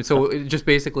 I mean, so just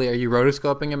basically, are you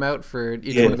rotoscoping him out for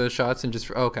each one Yeah, of those shots and just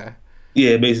okay?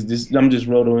 yeah. Basically, I'm just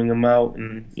rotoing them out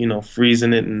and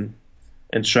freezing it and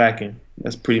tracking.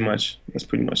 That's pretty much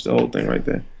the whole thing right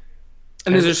there.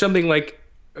 And is there something like,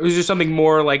 is there something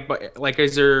more like,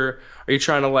 is there, are you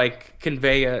trying to like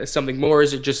convey something more? Or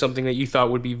is it just something that you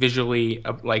thought would be visually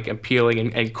like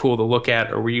appealing and cool to look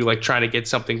at? Or were you like trying to get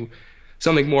something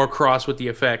more across with the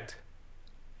effect?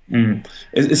 Mm.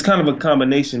 It's kind of a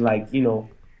combination, like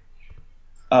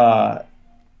uh,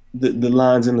 the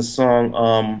lines in the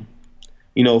song.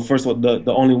 First of all,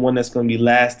 the only one that's gonna be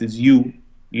last is you.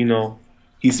 You know,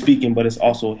 he's speaking, but it's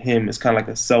also him. It's kind of like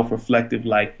a self-reflective,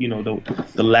 like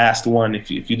the last one. If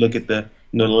you look at the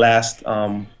last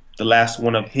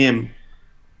one of him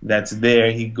that's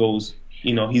there, he goes.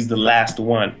 He's the last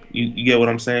one. You get what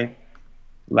I'm saying?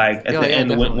 Like at Yeah, the yeah,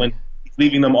 end when definitely. he's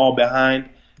leaving them all behind,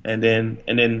 and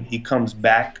then he comes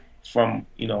back from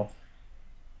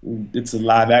it's a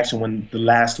live action when the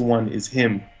last one is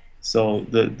him. So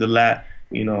the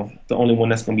only one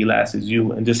that's gonna be last is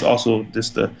you, and just also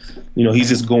just he's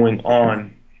just going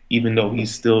on even though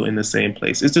he's still in the same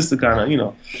place. It's just the kind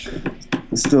of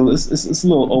it's a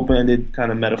little open ended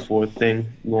kind of metaphor thing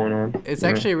going on. It's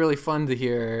actually really fun to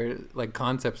hear like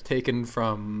concepts taken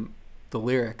from the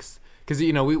lyrics, because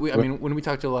I mean, when we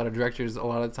talk to a lot of directors, a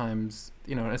lot of times,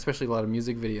 and especially a lot of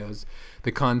music videos,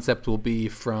 the concept will be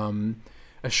from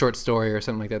a short story or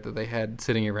something like that they had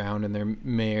sitting around, and there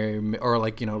or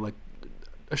like like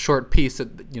a short piece that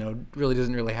really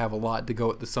doesn't really have a lot to go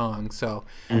with the song. So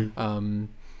Mm. um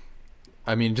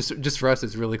I mean, just for us,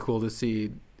 it's really cool to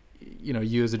see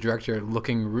you as a director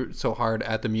looking so hard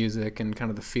at the music and kind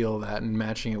of the feel of that and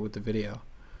matching it with the video.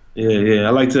 Yeah, yeah.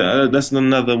 I like to. That's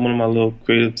another one of my little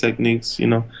creative techniques.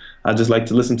 I just like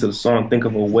to listen to the song, think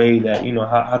of a way that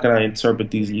how can I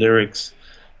interpret these lyrics,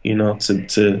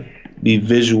 to be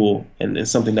visual and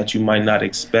something that you might not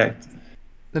expect.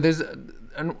 Now, there's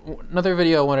another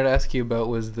video I wanted to ask you about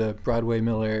was the Broadway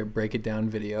Miller Break It Down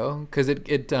video, because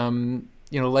it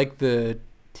like the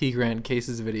T Grant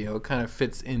Cases video, it kind of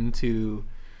fits into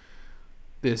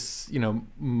this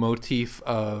motif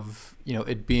of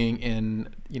it being in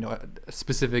a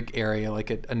specific area, like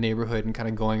a neighborhood, and kind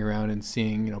of going around and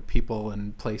seeing people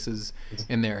and places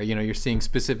in there. You're seeing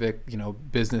specific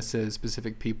businesses,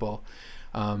 specific people,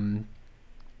 um,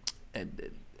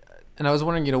 and, and I was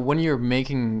wondering, when you're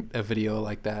making a video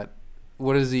like that,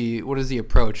 what is the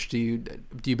approach? Do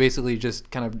you basically just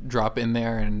kind of drop in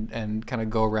there and kind of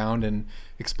go around and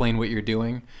explain what you're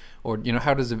doing, or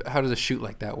how does a shoot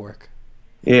like that work?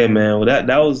 Yeah, man. Well,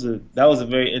 that was a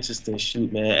very interesting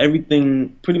shoot, man.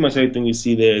 Pretty much everything you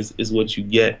see there is what you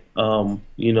get.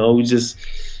 We just,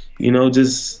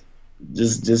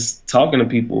 just talking to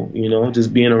people.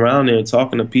 Just being around there,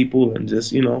 talking to people, and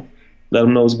just let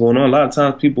them know what's going on. A lot of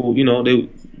times, people,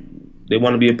 they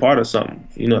want to be a part of something.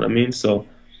 You know what I mean? So,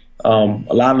 a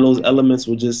lot of those elements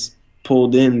were just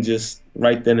pulled in just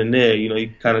right then and there.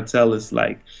 You kind of tell it's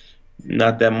like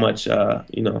not that much.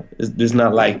 There's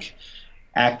not like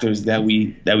actors that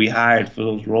we hired for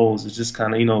those roles. It's just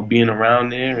kind of being around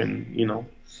there and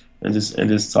and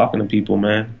just talking to people,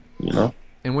 man. You know.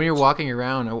 And when you're walking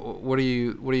around, what are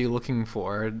you looking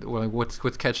for? Or, like,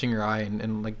 what's catching your eye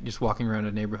and like just walking around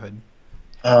a neighborhood?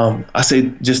 I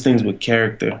say just things with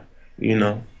character,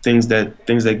 things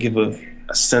that give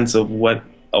a sense of what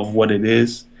it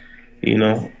is,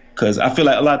 because I feel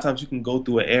like a lot of times you can go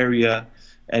through an area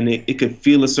and it could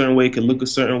feel a certain way, it could look a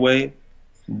certain way,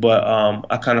 but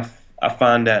I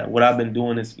find that what I've been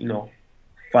doing is,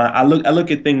 I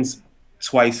look at things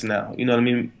twice now. You know what I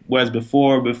mean? Whereas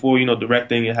before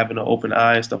directing and having an open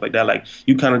eye and stuff like that, like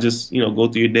you kind of just go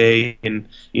through your day and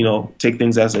take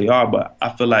things as they are. But I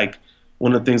feel like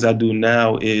one of the things I do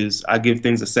now is I give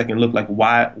things a second look. Like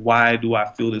why do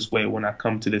I feel this way when I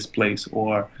come to this place,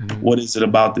 or what is it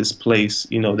about this place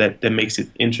that makes it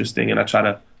interesting? And I try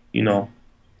to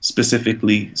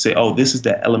specifically say, oh, this is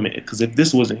that element, because if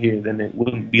this wasn't here, then it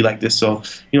wouldn't be like this. So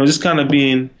just kind of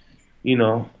being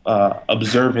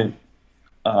observant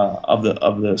of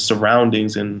the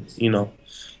surroundings, and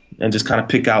and just kind of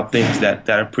pick out things that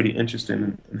are pretty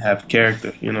interesting and have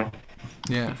character.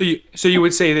 Yeah. So you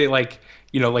would say that like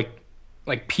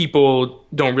people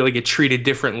don't really get treated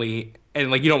differently,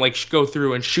 and like you don't like go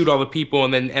through and shoot all the people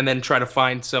and then try to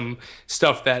find some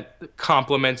stuff that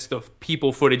complements the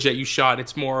people footage that you shot.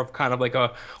 It's more of kind of like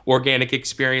a organic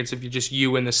experience if you're just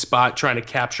you in the spot trying to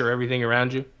capture everything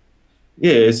around you.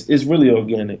 Yeah, it's really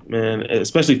organic, man.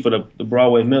 Especially for the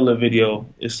Broadway Miller video.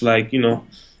 It's like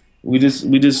we just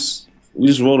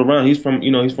rolled around. He's from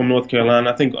North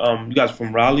Carolina. I think you guys are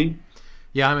from Raleigh.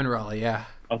 Yeah, I'm in Raleigh. Yeah.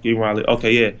 Okay, Raleigh.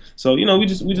 Okay, yeah. So we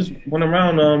just went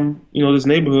around this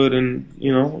neighborhood, and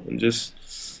just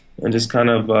kind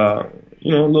of a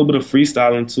little bit of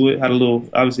freestyling to it.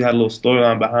 Obviously had a little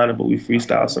storyline behind it, but we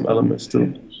freestyled some elements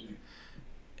too.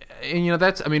 And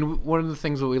that's, I mean, one of the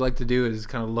things that we like to do is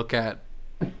kind of look at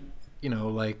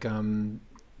like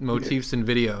motifs in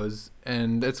videos,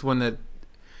 and that's one that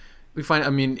we find, I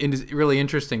mean, is really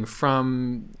interesting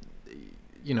from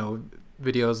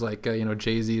videos like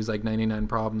Jay-Z's like 99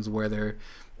 Problems, where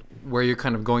you're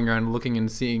kind of going around looking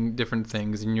and seeing different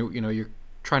things, and you're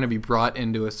trying to be brought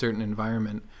into a certain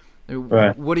environment.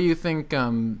 Right. What do you think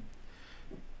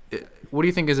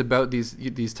is about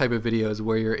these type of videos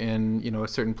where you're in a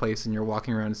certain place and you're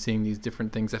walking around seeing these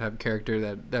different things that have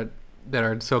character that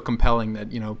are so compelling that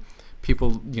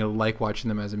people like watching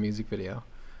them as a music video?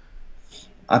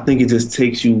 I think it just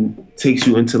takes you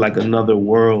into like another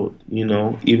world,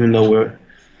 even though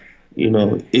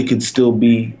it could still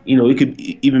be, it could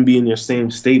even be in your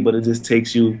same state, but it just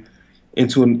takes you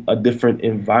into a different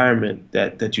environment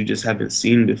that you just haven't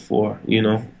seen before,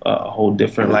 a whole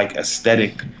different like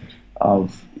aesthetic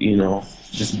of,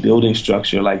 just building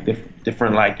structure, like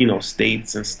different like,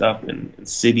 states and stuff, and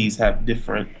cities have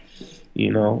different,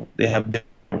 they have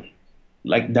different,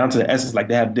 like down to the essence, like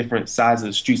they have different sizes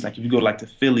of streets. Like if you go like to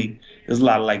Philly, there's a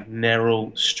lot of like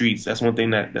narrow streets. That's one thing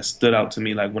that stood out to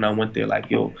me. Like when I went there, like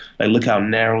like look how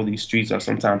narrow these streets are.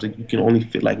 Sometimes like you can only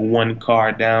fit like one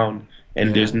car down,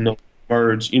 and there's no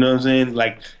merge. You know what I'm saying?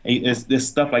 Like there's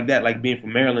stuff like that. Like being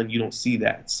from Maryland, you don't see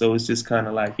that. So it's just kind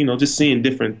of like just seeing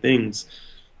different things.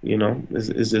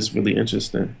 Is just really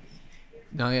interesting.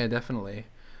 No, yeah, definitely.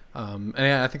 And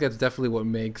yeah, I think that's definitely what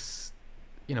makes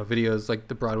videos like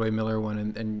the Broadway Miller one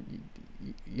and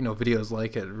videos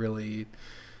like it really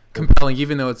compelling,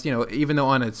 even though it's even though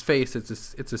on its face it's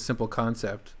a simple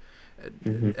concept.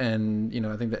 And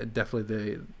I think that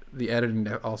definitely the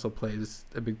editing also plays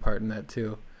a big part in that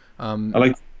too. I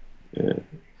like yeah.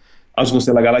 I was gonna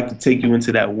say, like, I like to take you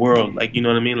into that world, like, you know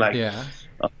what I mean, like, yeah.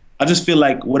 I just feel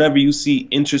like whatever you see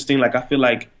interesting, like I feel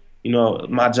like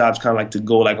my job's kind of like to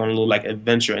go like on a little like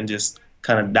adventure and just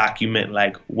kind of document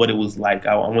like what it was like.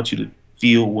 I want you to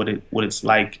feel what it's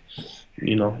like,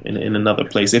 in another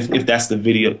place, if that's the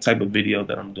video type of video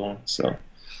that I'm doing. So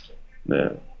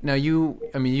yeah. Now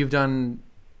you've done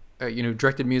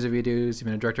directed music videos, you've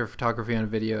been a director of photography on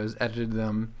videos, edited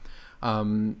them.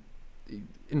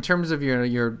 In terms of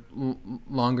your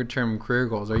longer term career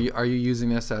goals, are you using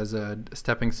this as a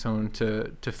stepping stone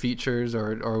to features,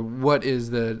 or what is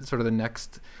the sort of the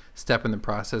next step in the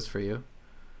process for you?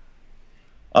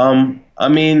 I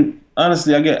mean,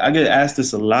 honestly, I get asked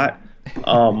this a lot,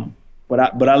 but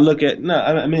I look at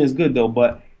I mean it's good though,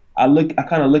 but I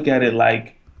kind of look at it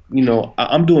like,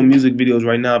 I'm doing music videos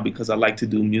right now because I like to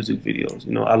do music videos.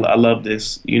 I love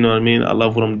this. You know what I mean? I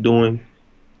love what I'm doing.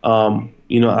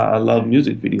 I love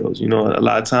music videos. A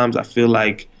lot of times I feel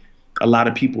like a lot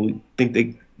of people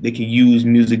think they can use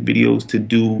music videos to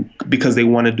do because they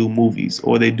want to do movies,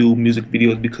 or they do music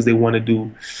videos because they want to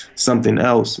do something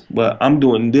else. But I'm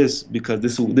doing this because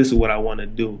this is what I want to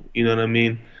do. You know what I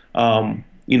mean?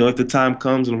 If the time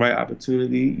comes and the right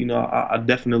opportunity, I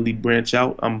definitely branch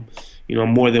out. I'm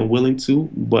more than willing to.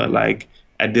 But like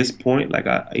at this point, like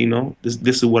this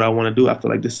is what I want to do. I feel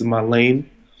like this is my lane.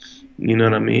 You know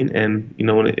what I mean? And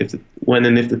when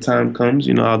and if the time comes,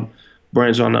 I'll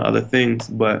branch on to other things.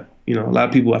 But a lot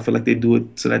of people, I feel like they do it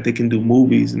so that they can do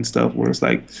movies and stuff. Where it's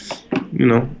like,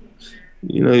 I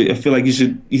feel like you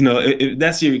should, if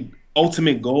that's your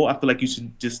ultimate goal, I feel like you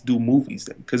should just do movies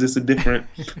then, because it's a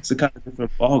kind of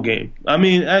different ball game. I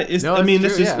mean, it's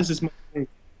just my thing.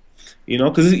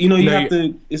 Because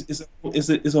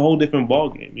it's a whole different ball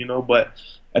game. But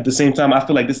at the same time, I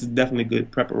feel like this is definitely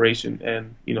good preparation,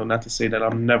 and not to say that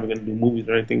I'm never gonna do movies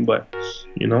or anything, but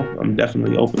I'm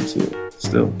definitely open to it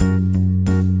still.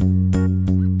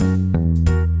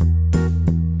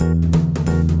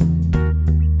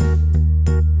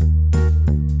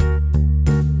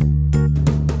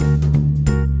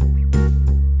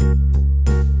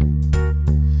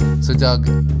 So Doug,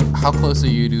 how close are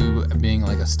you to being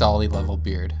like a Stolly level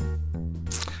beard?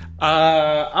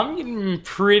 I'm getting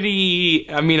pretty.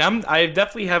 I mean, I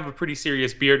definitely have a pretty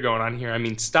serious beard going on here. I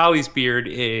mean, Stolly's beard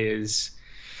is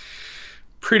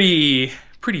pretty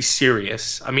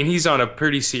serious. I mean, he's on a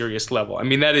pretty serious level. I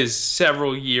mean, that is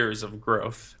several years of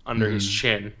growth under his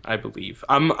chin, I believe.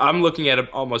 I'm looking at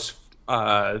almost 3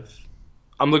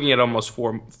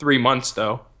 months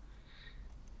though.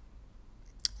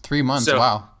 3 months. So,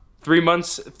 wow. 3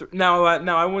 months. Now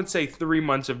I wouldn't say 3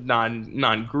 months of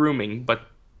non grooming, but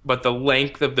the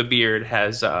length of the beard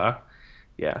has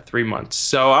 3 months.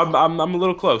 So I'm a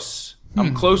little close.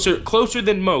 I'm closer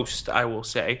than most, I will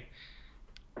say.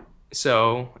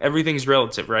 So everything's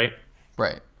relative, right?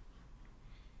 Right.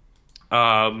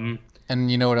 And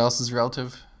you know what else is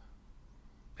relative?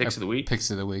 Picks of the week. Picks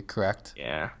of the week, correct.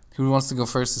 Yeah. Who wants to go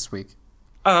first this week?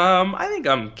 I think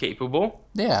I'm capable.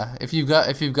 Yeah, if you've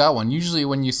got one. Usually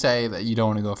when you say that you don't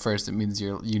want to go first, it means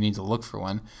you need to look for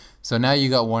one. So now you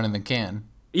got one in the can.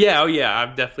 Yeah,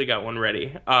 I've definitely got one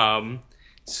ready.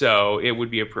 So it would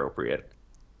be appropriate.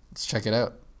 Let's check it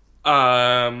out.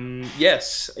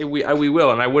 Yes, we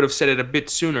will, and I would have said it a bit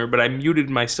sooner, but I muted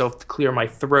myself to clear my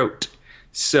throat.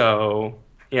 So,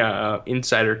 yeah,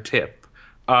 insider tip.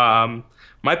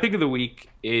 My pick of the week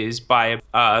is by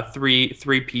a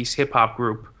three-piece hip-hop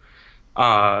group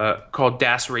called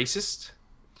Das Racist.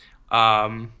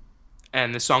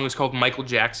 And the song is called Michael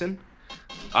Jackson.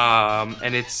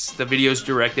 And the video is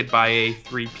directed by a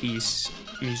three-piece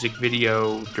music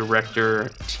video director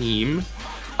team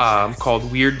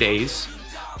called Weird Days.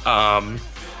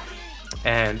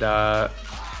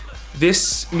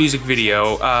 This music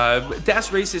video, Das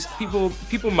Racist,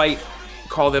 people might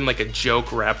call them like a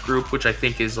joke rap group, which I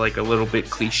think is like a little bit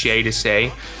cliche to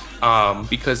say,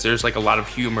 because there's like a lot of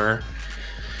humor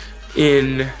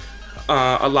in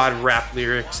a lot of rap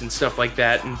lyrics and stuff like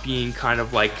that, and being kind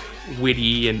of like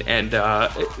witty and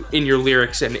in your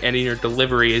lyrics and in your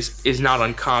delivery is not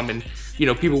uncommon.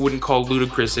 People wouldn't call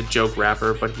Ludacris a joke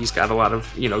rapper, but he's got a lot of,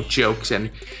 jokes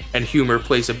and humor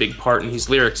plays a big part in his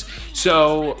lyrics.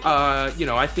 So,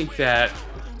 I think that,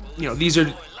 these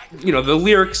are, the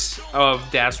lyrics of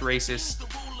Das Racist,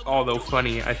 although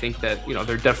funny, I think that,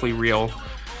 they're definitely real,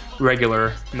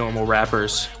 regular, normal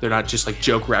rappers. They're not just like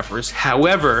joke rappers.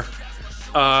 However,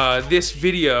 this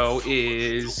video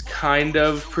is kind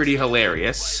of pretty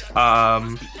hilarious.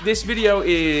 This video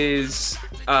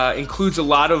includes a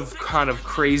lot of kind of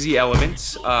crazy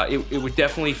elements. It would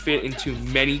definitely fit into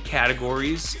many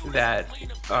categories that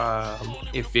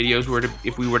if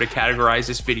we were to categorize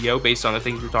this video based on the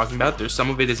things we're talking about, there's some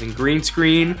of it is in green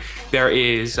screen. There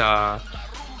is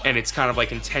and it's kind of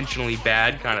like intentionally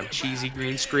bad, kind of cheesy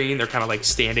green screen. They're kind of like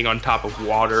standing on top of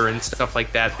water and stuff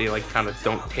like that. They like kind of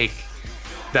don't take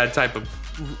that type of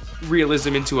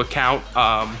realism into account.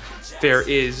 There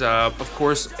is, of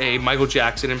course, a Michael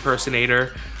Jackson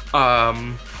impersonator.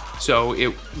 So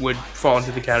it would fall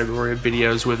into the category of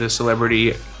videos with a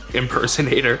celebrity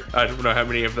impersonator. I don't know how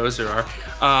many of those there are.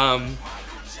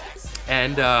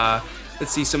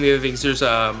 Let's see some of the other things. There's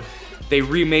they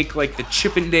remake like the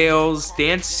Chippendales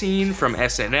dance scene from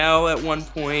SNL at one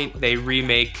point. They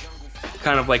remake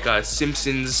kind of like a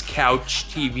Simpsons couch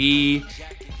TV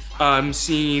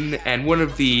scene, and one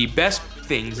of the best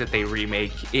things that they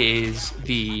remake is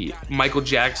the Michael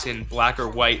Jackson black or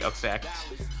white effect,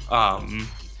 and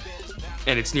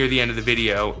it's near the end of the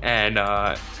video, and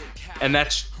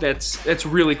that's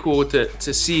really cool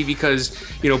to see, because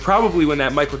probably when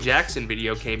that Michael Jackson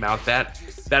video came out, that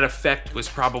that effect was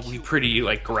probably pretty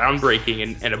like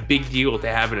groundbreaking and a big deal to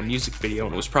have in a music video,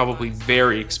 and it was probably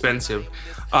very expensive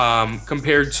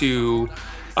compared to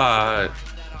the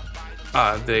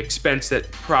expense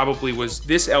that probably was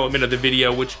this element of the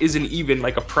video, which isn't even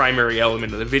like a primary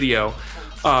element of the video.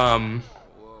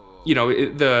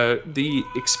 The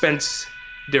expense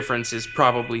difference is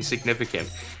probably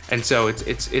significant, and so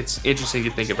it's interesting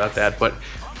to think about that. But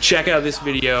check out this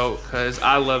video because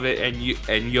I love it,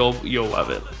 and you'll love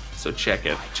it. So check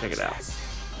it out.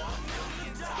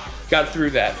 Got through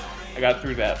that. I got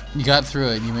through that. You got through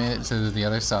it. You made it to the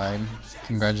other side.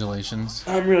 Congratulations.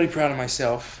 I'm really proud of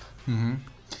myself.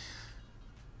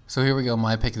 So here we go.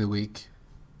 My pick of the week.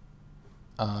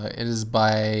 It is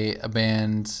by a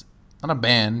band, not a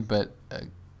band, but a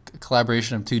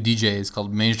collaboration of two DJs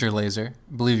called Major Lazer.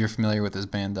 I believe you're familiar with this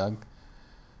band, Doug.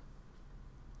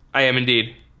 I am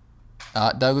indeed.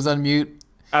 Doug was on mute.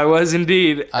 I was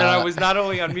indeed. And I was not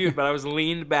only on mute, but I was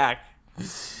leaned back.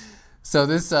 So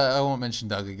this, I won't mention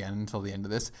Doug again until the end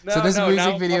of this. No, so this music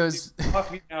now video is...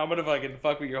 Fuck me now. I'm going to fucking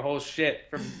fuck with your whole shit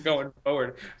from going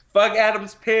forward. Fuck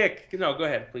Adam's pick. No, go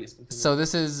ahead, please. So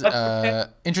this is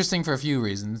interesting for a few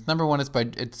reasons. Number one,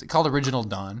 it's called Original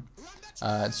Dawn.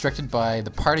 It's directed by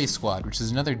the Party Squad, which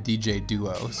is another DJ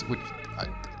duo, which,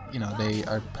 they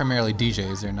are primarily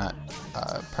DJs. They're not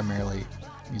primarily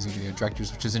music video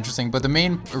directors, which is interesting. But the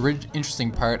main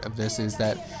interesting part of this is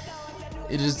that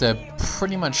it is a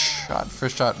pretty much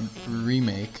shot-for-shot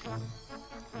remake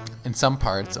in some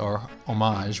parts, or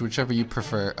homage, whichever you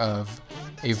prefer, of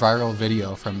a viral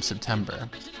video from September.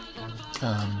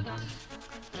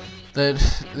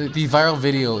 The viral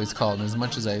video is called, as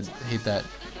much as I hate that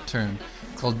term,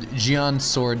 called Jian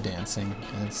Sword Dancing.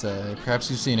 And it's perhaps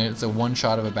you've seen it. It's a one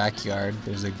shot of a backyard.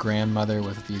 There's a grandmother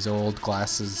with these old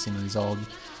glasses, these old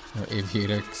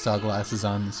aviator style glasses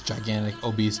on, this gigantic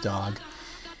obese dog,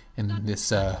 and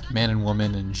this man and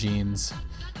woman in jeans,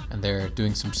 and they're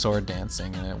doing some sword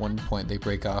dancing. And at one point they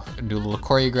break off and do a little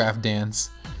choreographed dance.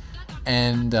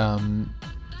 And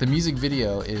the music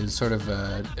video is sort of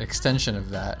an extension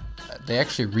of that. They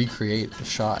actually recreate the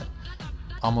shot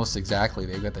almost exactly.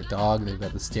 They've got the dog, they've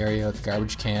got the stereo, the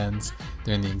garbage cans.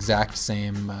 They're in the exact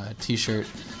same t-shirt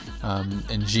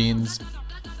and jeans.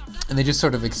 And they just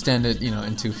sort of extend it,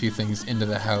 into a few things into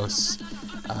the house.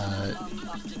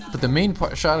 But the main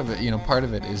shot of it, part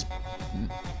of it is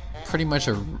pretty much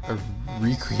a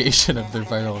recreation of their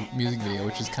viral music video,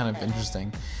 which is kind of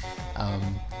interesting.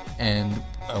 And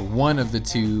one of the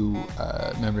two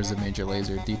members of Major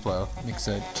Lazer, Diplo, makes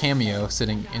a cameo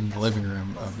sitting in the living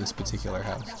room of this particular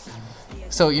house.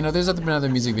 So, there's been other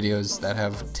music videos that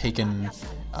have taken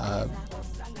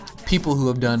people who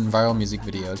have done viral music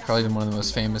videos. Probably one of the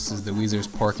most famous is the Weezer's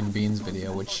Pork and Beans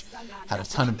video, which had a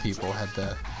ton of people, had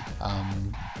the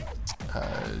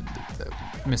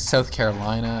Miss South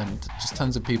Carolina and just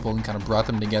tons of people, and kind of brought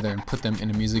them together and put them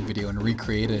in a music video and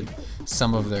recreated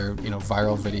some of their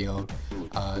viral video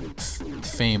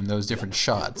fame, those different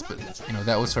shots. But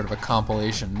that was sort of a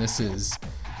compilation. This is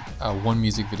one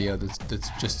music video that's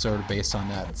just sort of based on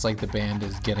that. It's like the band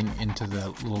is getting into the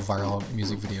little viral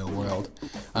music video world.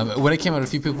 When it came out, a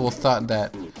few people thought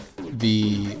that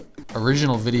the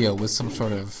original video was some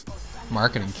sort of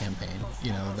marketing campaign,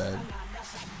 that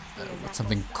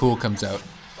something cool comes out,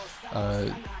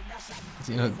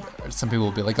 some people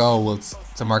will be like, oh, well, it's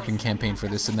a marketing campaign for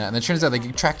this and that. And it turns out they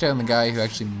tracked down the guy who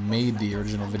actually made the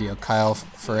original video, Kyle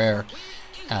Ferrer,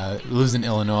 lives in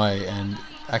Illinois. And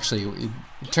actually,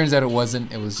 it turns out it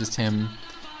wasn't. It was just him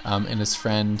and his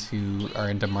friend who are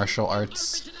into martial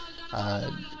arts,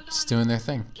 just doing their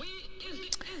thing.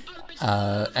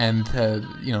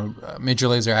 Major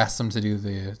Lazer asked him to do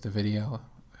the video,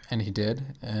 and he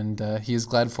did, and he is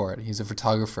glad for it. He's a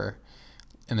photographer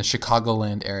in the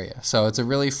Chicagoland area. So it's a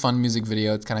really fun music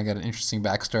video. It's kind of got an interesting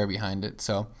backstory behind it.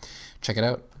 So check it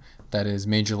out. That is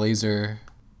Major Lazer,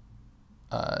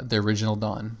 the Original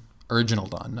Dawn. Original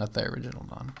Dawn, not the Original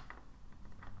Dawn.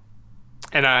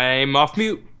 And I'm off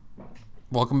mute.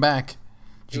 Welcome back.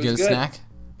 Did you get a snack?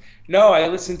 No, I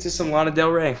listened to some Lana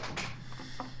Del Rey.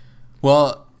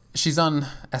 Well, she's on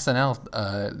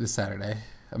SNL this Saturday.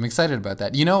 I'm excited about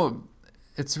that.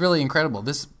 It's really incredible.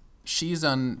 This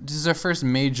is her first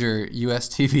major US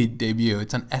TV debut.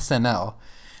 It's on SNL.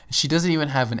 She doesn't even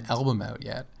have an album out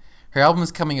yet. Her album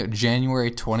is coming out January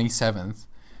 27th.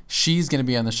 She's going to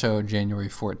be on the show January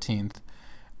 14th.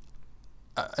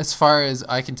 As far as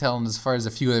I can tell, and as far as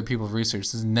a few other people have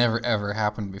researched, this has never, ever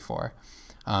happened before.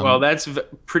 Well, that's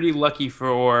pretty lucky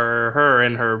for her,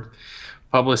 and her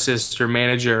publicist or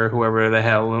manager, whoever the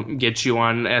hell gets you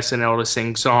on SNL to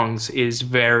sing songs, is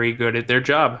very good at their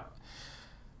job.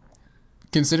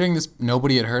 considering this,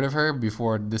 nobody had heard of her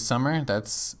before this summer.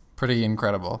 That's pretty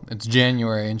incredible. It's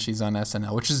January and she's on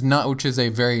SNL, which is a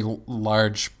very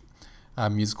large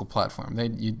musical platform.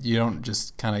 You don't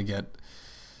just kind of get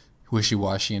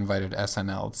wishy-washy invited to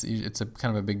SNL. It's a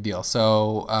kind of a big deal.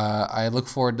 So I look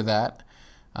forward to that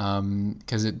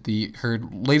because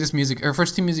her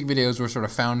first two music videos were sort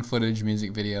of found footage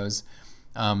music videos,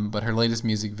 but her latest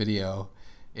music video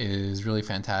is really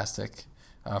fantastic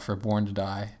for Born to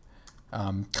Die.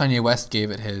 Kanye West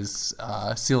gave it his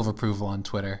seal of approval on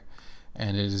Twitter,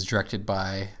 and it is directed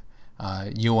by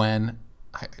Yoann.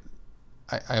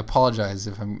 I apologize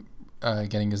if I'm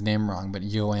getting his name wrong, but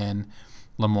Yoann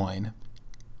Lemoine.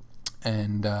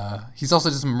 And he's also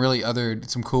did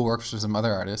some cool works for some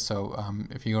other artists. So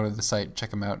if you go to the site,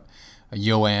 check him out.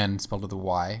 Yoann, spelled with a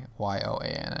Y,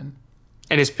 Yoann.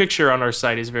 And his picture on our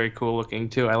site is very cool looking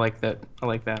too. I like that.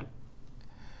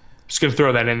 Just gonna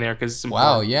throw that in there because it's important.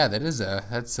 Wow, yeah,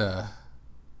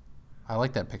 I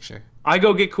like that picture. I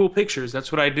go get cool pictures.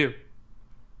 That's what I do.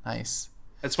 Nice.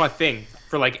 That's my thing.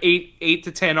 For like 8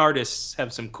 to 10 artists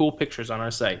have some cool pictures on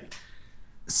our site.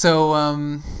 So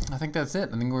I think that's it.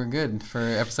 I think we're good for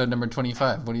episode number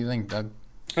 25. What do you think, Doug?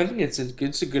 I think it's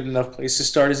a good enough place to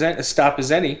stop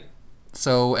as any.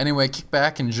 So anyway, kick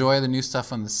back, enjoy the new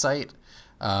stuff on the site.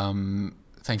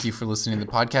 Thank you for listening to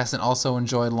the podcast, and also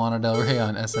enjoy Lana Del Rey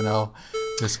on SNL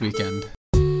this weekend.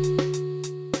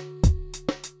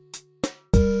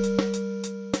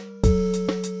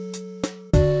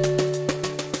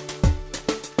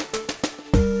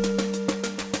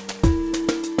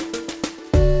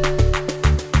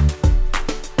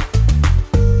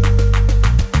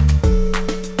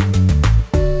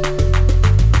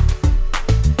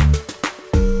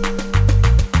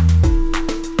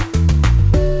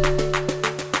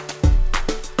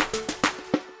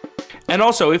 And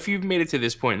also, if you've made it to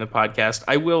this point in the podcast,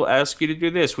 I will ask you to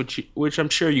do this, which I'm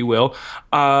sure you will.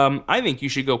 I think you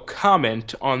should go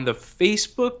comment on the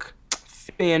Facebook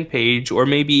fan page, or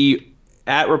maybe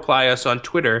reply us on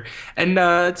Twitter, and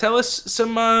tell us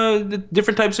some the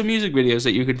different types of music videos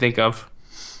that you could think of.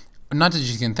 Not that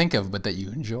you can think of, but that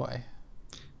you enjoy.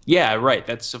 Yeah, right.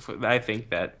 I think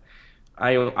that.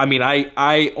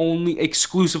 I only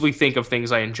exclusively think of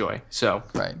things I enjoy. So.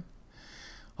 Right.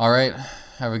 All right.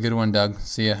 Have a good one, Doug.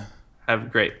 See ya. Have a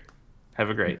great.